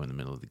like go in the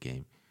middle of the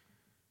game.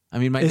 I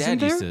mean, my Isn't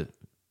dad used there?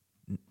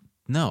 to.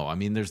 No, I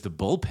mean, there's the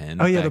bullpen.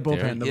 Oh yeah, back the bullpen,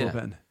 there. the Yeah.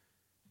 bullpen.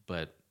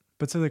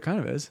 But So there kind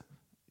of is.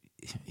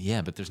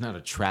 yeah, but there's not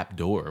a trap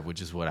door,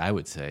 which is what I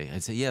would say.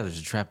 I'd say, yeah, there's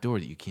a trap door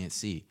that you can't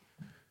see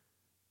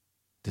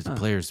that the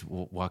players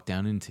will walk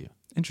down into.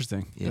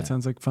 Interesting. Yeah. That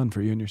sounds like fun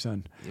for you and your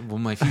son. Well,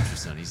 my future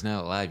son, he's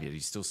not alive yet.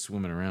 He's still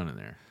swimming around in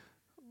there.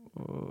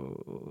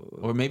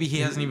 Or maybe he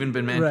hasn't even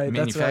been Right, that's what I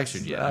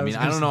manufactured was- yet. I I was mean,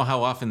 I gonna don't know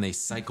how often they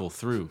cycle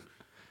through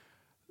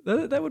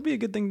That would be a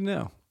good thing to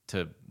know.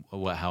 to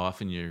how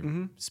often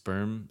your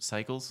sperm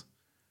cycles.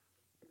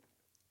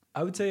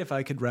 I would say if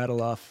I could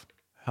rattle off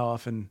how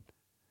often,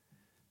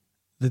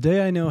 the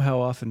day I know how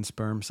often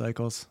sperm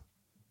cycles,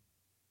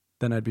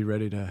 then I'd be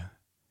ready to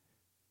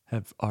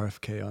have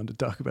RFK on to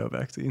talk about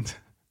vaccines.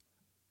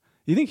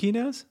 You think he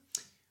knows?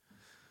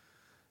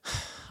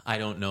 I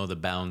don't know the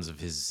bounds of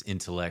his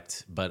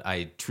intellect, but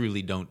I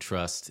truly don't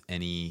trust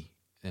any.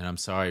 And I'm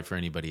sorry for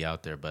anybody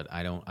out there, but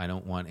I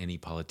don't want any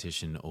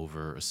politician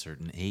over a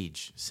certain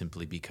age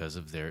simply because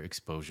of their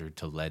exposure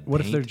to lead What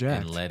if paint they're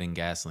jacked? and lead and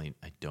gasoline.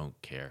 I don't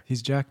care.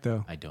 He's jacked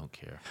though. I don't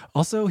care.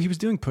 Also, he was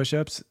doing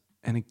push-ups,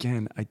 and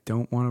again, I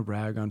don't want to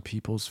rag on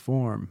people's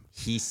form.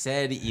 He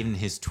said in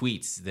his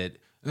tweets that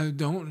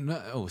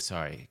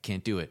sorry,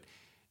 can't do it.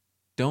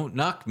 Don't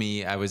knock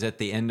me. I was at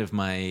the end of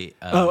my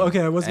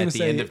okay. I was going at to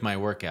the say end of my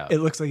workout. It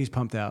looks like he's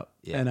pumped out,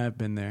 Yeah. and I've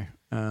been there.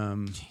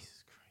 Jesus Christ.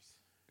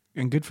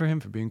 And good for him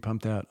for being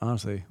pumped out.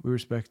 Honestly, we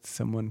respect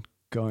someone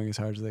going as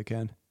hard as they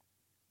can.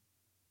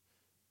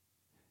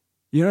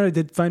 You know what I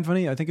did find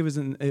funny? I think it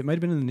might have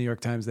been in the New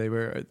York Times. They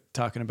were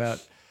talking about,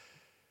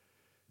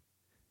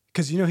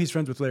 because you know he's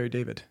friends with Larry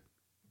David.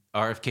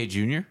 RFK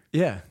Jr.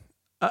 Yeah,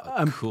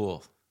 I'm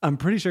Cool. I'm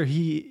pretty sure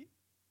you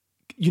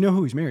know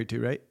who he's married to,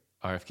 right?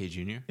 RFK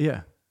Jr.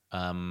 Yeah.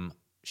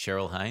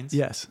 Cheryl Hines.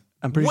 Yes.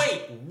 I'm pretty.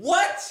 Wait,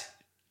 what?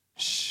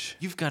 Shh.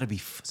 You've got to be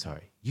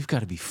sorry. You've got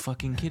to be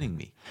fucking kidding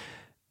me.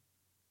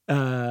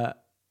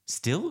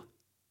 Still?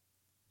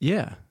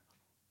 Yeah.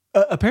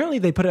 Apparently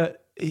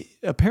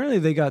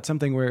they got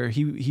something where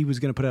he was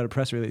going to put out a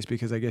press release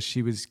because I guess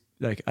she was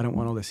like, I don't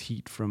want all this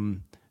heat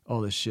from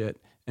all this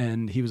shit.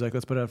 And he was like,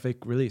 let's put out a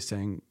fake release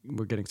saying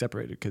we're getting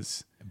separated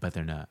because But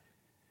they're not.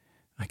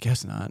 I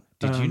guess not.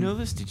 Did you know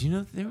this? Did you know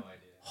that they were?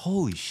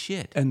 Holy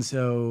shit. And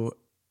so,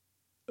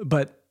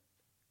 but,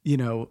 you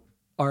know,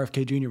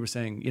 RFK Jr. was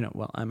saying, you know,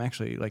 well, I'm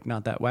actually like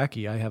not that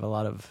wacky. I have a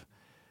lot of,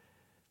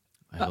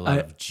 I have a lot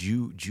of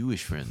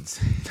Jewish friends.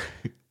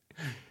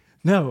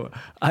 no,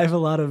 I have a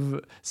lot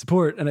of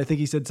support. And I think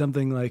he said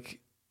something like,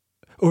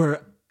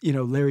 or, you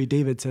know, Larry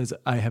David says,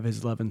 I have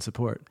his love and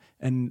support.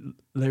 And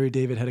Larry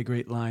David had a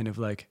great line of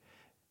like,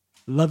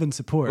 love and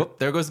support, Oh,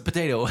 there goes the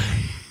potato.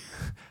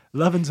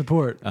 love and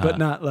support, but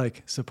not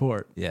like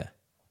support. Yeah.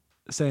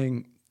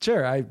 Saying,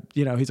 sure,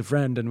 he's a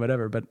friend and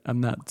whatever, but I'm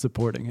not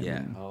supporting him.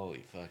 Yeah.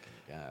 Holy fucking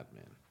God,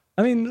 man.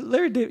 I mean,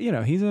 Larry David, you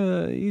know, he's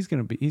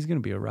gonna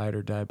be a ride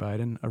or die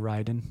Biden,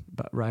 ride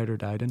or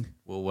Biden.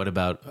 Well, what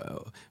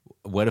about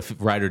what if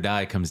ride or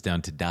die comes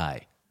down to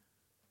die?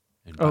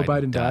 And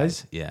Biden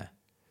dies? Yeah.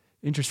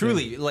 Interesting.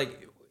 Truly,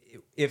 like,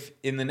 if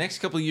in the next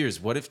couple of years,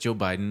 what if Joe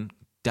Biden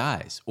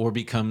dies or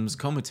becomes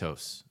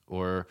comatose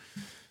or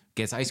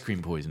gets ice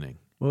cream poisoning?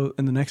 Well,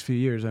 in the next few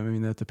years, I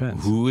mean, that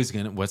depends.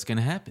 What's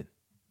gonna happen?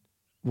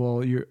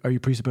 Well, are you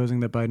presupposing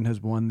that Biden has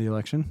won the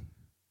election?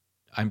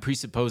 I'm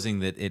presupposing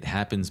that it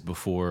happens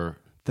before.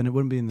 Then it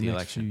wouldn't be in the next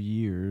election. few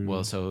years.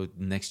 Well, so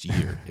next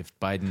year, if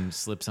Biden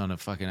slips on a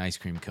fucking ice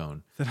cream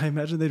cone, then I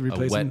imagine they'd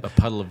replace him. a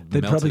puddle of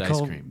They'd melted probably ice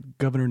call cream.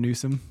 Governor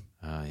Newsom.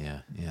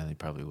 Yeah, they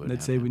probably would.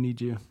 They'd say, "We need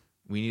you."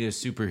 We need a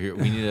superhero.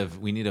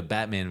 We need a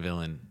Batman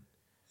villain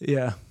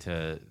Yeah.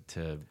 to.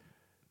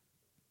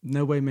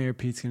 No way Mayor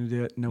Pete's going to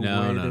do it. No way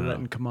they're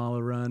letting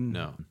Kamala run.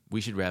 No, we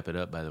should wrap it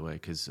up. By the way,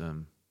 because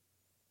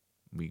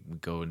we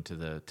go into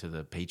the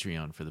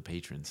Patreon for the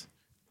patrons.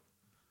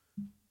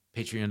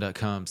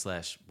 Patreon.com/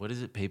 what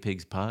is it?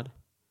 PayPigsPod.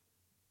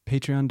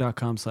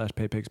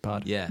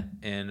 Patreon.com/paypigspod. Yeah,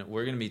 and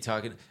we're gonna be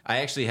talking. I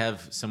actually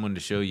have someone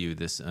to show you.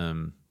 This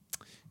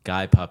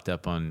guy popped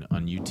up on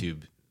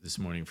YouTube this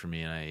morning for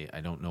me, and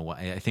I don't know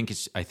why. I think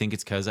it's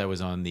because I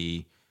was on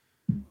the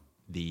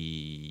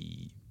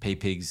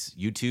PayPigs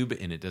YouTube,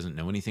 and it doesn't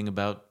know anything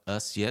about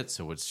us yet,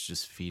 so it's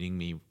just feeding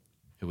me.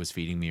 It was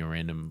feeding me a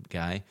random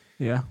guy,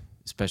 Yeah.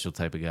 special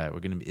type of guy.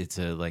 It's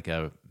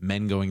a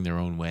men going their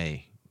own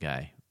way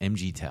guy.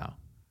 MGTOW,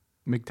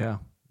 MGTOW.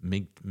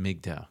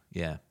 MGTOW.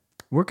 Yeah,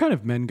 We're kind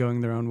of men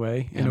going their own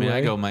way. I mean, I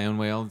go my own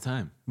way all the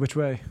time. Which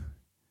way?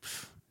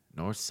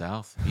 North,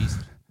 south, east,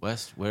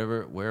 west,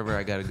 wherever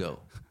I gotta go.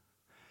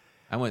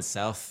 I went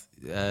south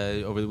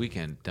over the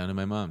weekend down to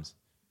my mom's,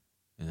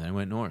 and then I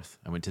went north.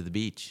 I went to the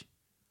beach,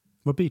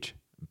 What beach?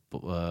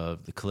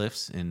 the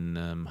cliffs in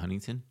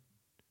Huntington.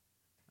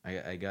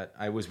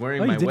 I was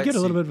wearing Oh, my you did wetsuit. get a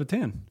little bit of a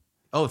tan.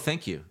 Oh,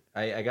 thank you.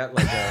 I got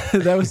like a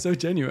That was so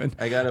genuine.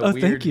 I got a oh,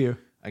 weird. thank you.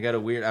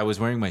 I was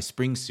wearing my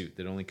spring suit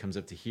that only comes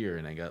up to here,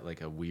 and I got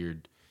like a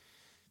weird,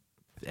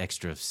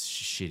 extra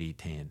shitty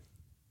tan.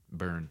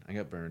 Burn. I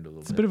got burned a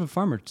little bit. It's a bit of a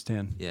farmer's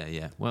tan.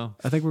 Yeah. Well,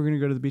 I think we're going to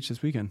go to the beach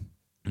this weekend.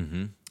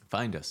 mm-hmm.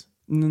 Find us.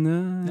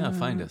 No,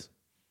 Find us.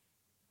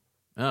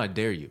 No, I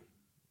dare you.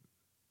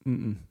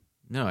 Mm-mm.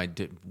 No, I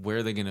did. Where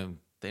are they going to?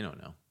 They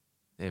don't know.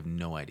 They have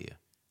no idea.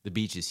 The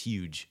beach is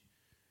huge.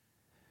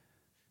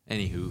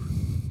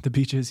 Anywho. The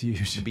beach is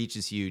huge. The beach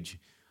is huge.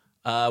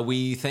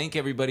 We thank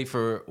everybody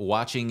for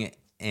watching.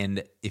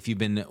 And if you've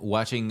been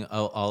watching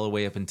all the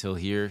way up until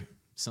here,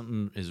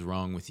 something is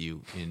wrong with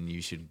you. And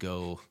you should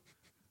go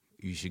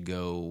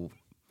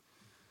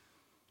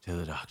to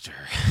the doctor.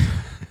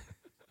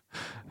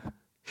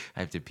 I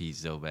have to pee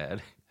so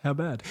bad. How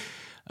bad?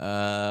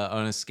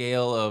 On a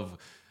scale of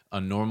a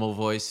normal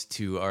voice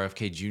to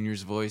RFK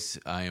Jr.'s voice,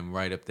 I am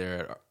right up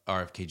there at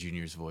RFK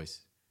Jr.'s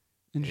voice.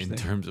 In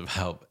terms of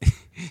how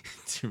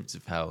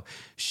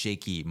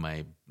shaky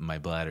my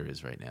bladder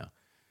is right now.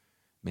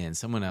 Man,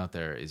 someone out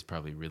there is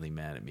probably really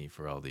mad at me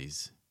for all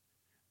these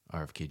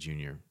RFK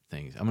Jr.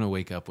 things. I'm gonna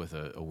wake up with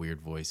a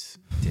weird voice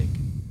tick.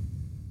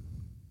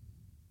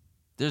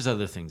 There's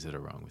other things that are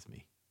wrong with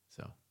me,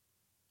 so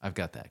I've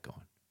got that going.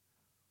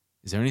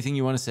 Is there anything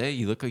you want to say?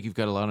 You look like you've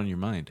got a lot on your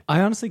mind. I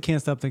honestly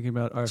can't stop thinking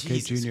about RFK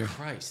Jesus Jr.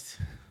 Christ.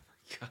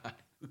 God,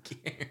 who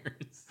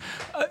cares?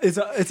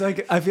 It's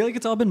like I feel like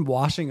it's all been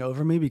washing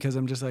over me because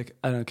I'm just like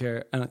I don't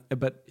care.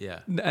 But Yeah.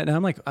 and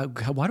I'm like,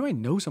 why do I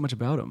know so much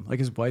about him? Like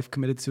his wife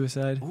committed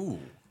suicide. Ooh,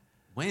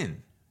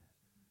 when?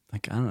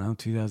 Like I don't know,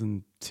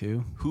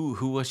 2002.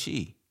 Who was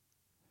she?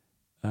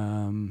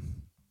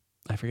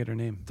 I forget her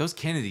name. Those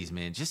Kennedys,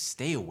 man, just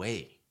stay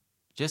away.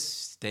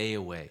 Just stay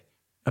away.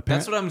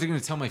 Apparent- That's what I'm going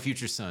to tell my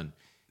future son.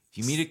 If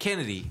you meet a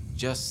Kennedy,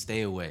 just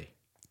stay away.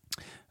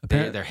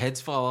 Their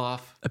heads fall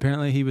off.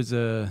 Apparently, he was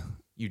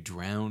You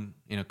drown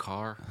in a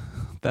car.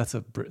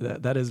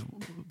 that is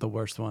the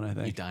worst one. I You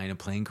think die in a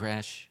plane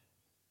crash.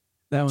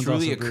 that one's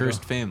Truly also a brutal.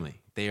 cursed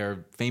family. They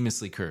are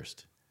famously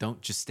cursed.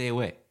 Don't just stay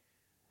away.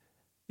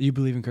 You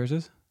believe in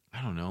curses?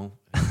 I don't know.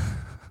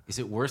 Is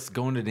it worth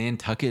going to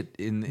Nantucket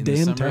in the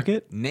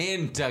Nantucket? summer?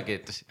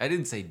 Nantucket. I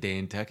didn't say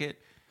Nantucket.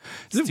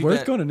 Is it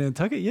worth going to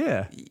Nantucket?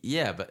 Yeah.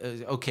 Yeah, but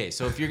okay.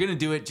 So if you're gonna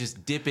do it,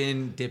 just dip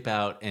in, dip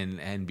out,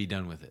 and be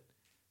done with it.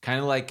 Kind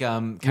of like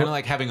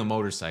having a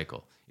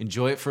motorcycle.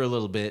 Enjoy it for a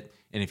little bit,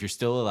 and if you're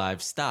still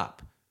alive,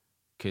 stop,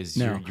 because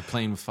you're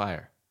playing with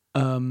fire.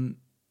 That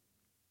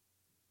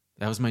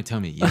was my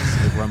tummy.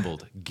 Yes, it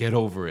rumbled. Get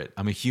over it.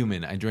 I'm a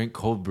human. I drank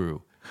cold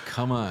brew.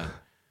 Come on.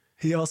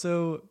 He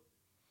also.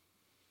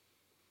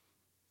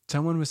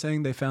 Someone was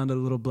saying they found a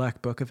little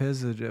black book of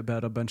his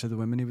about a bunch of the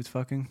women he was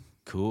fucking.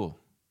 Cool.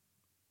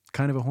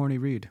 Kind of a horny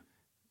read.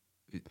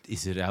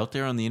 Is it out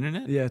there on the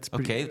internet? Yeah, it's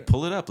pretty okay.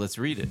 Pull it up. Let's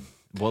read it.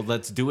 Well,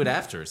 let's do it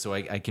after, so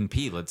I can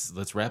pee.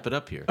 Let's wrap it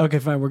up here. Okay,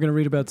 fine. We're gonna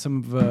read about some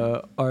of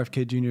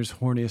RFK Jr.'s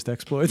horniest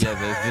exploits. Yeah,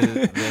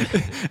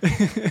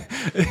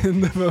 in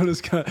the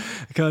bonus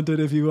content.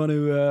 If you want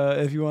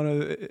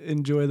to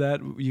enjoy that,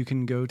 you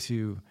can go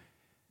to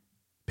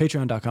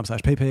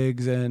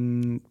patreon.com/paypigs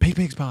and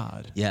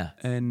paypigspod. Yeah.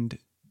 And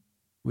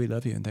we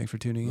love you and thanks for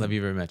tuning in. Love you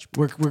very much.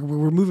 We're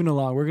moving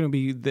along. We're gonna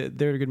be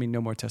there are gonna be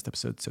no more test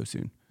episodes so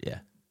soon. Yeah.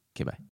 Okay, bye.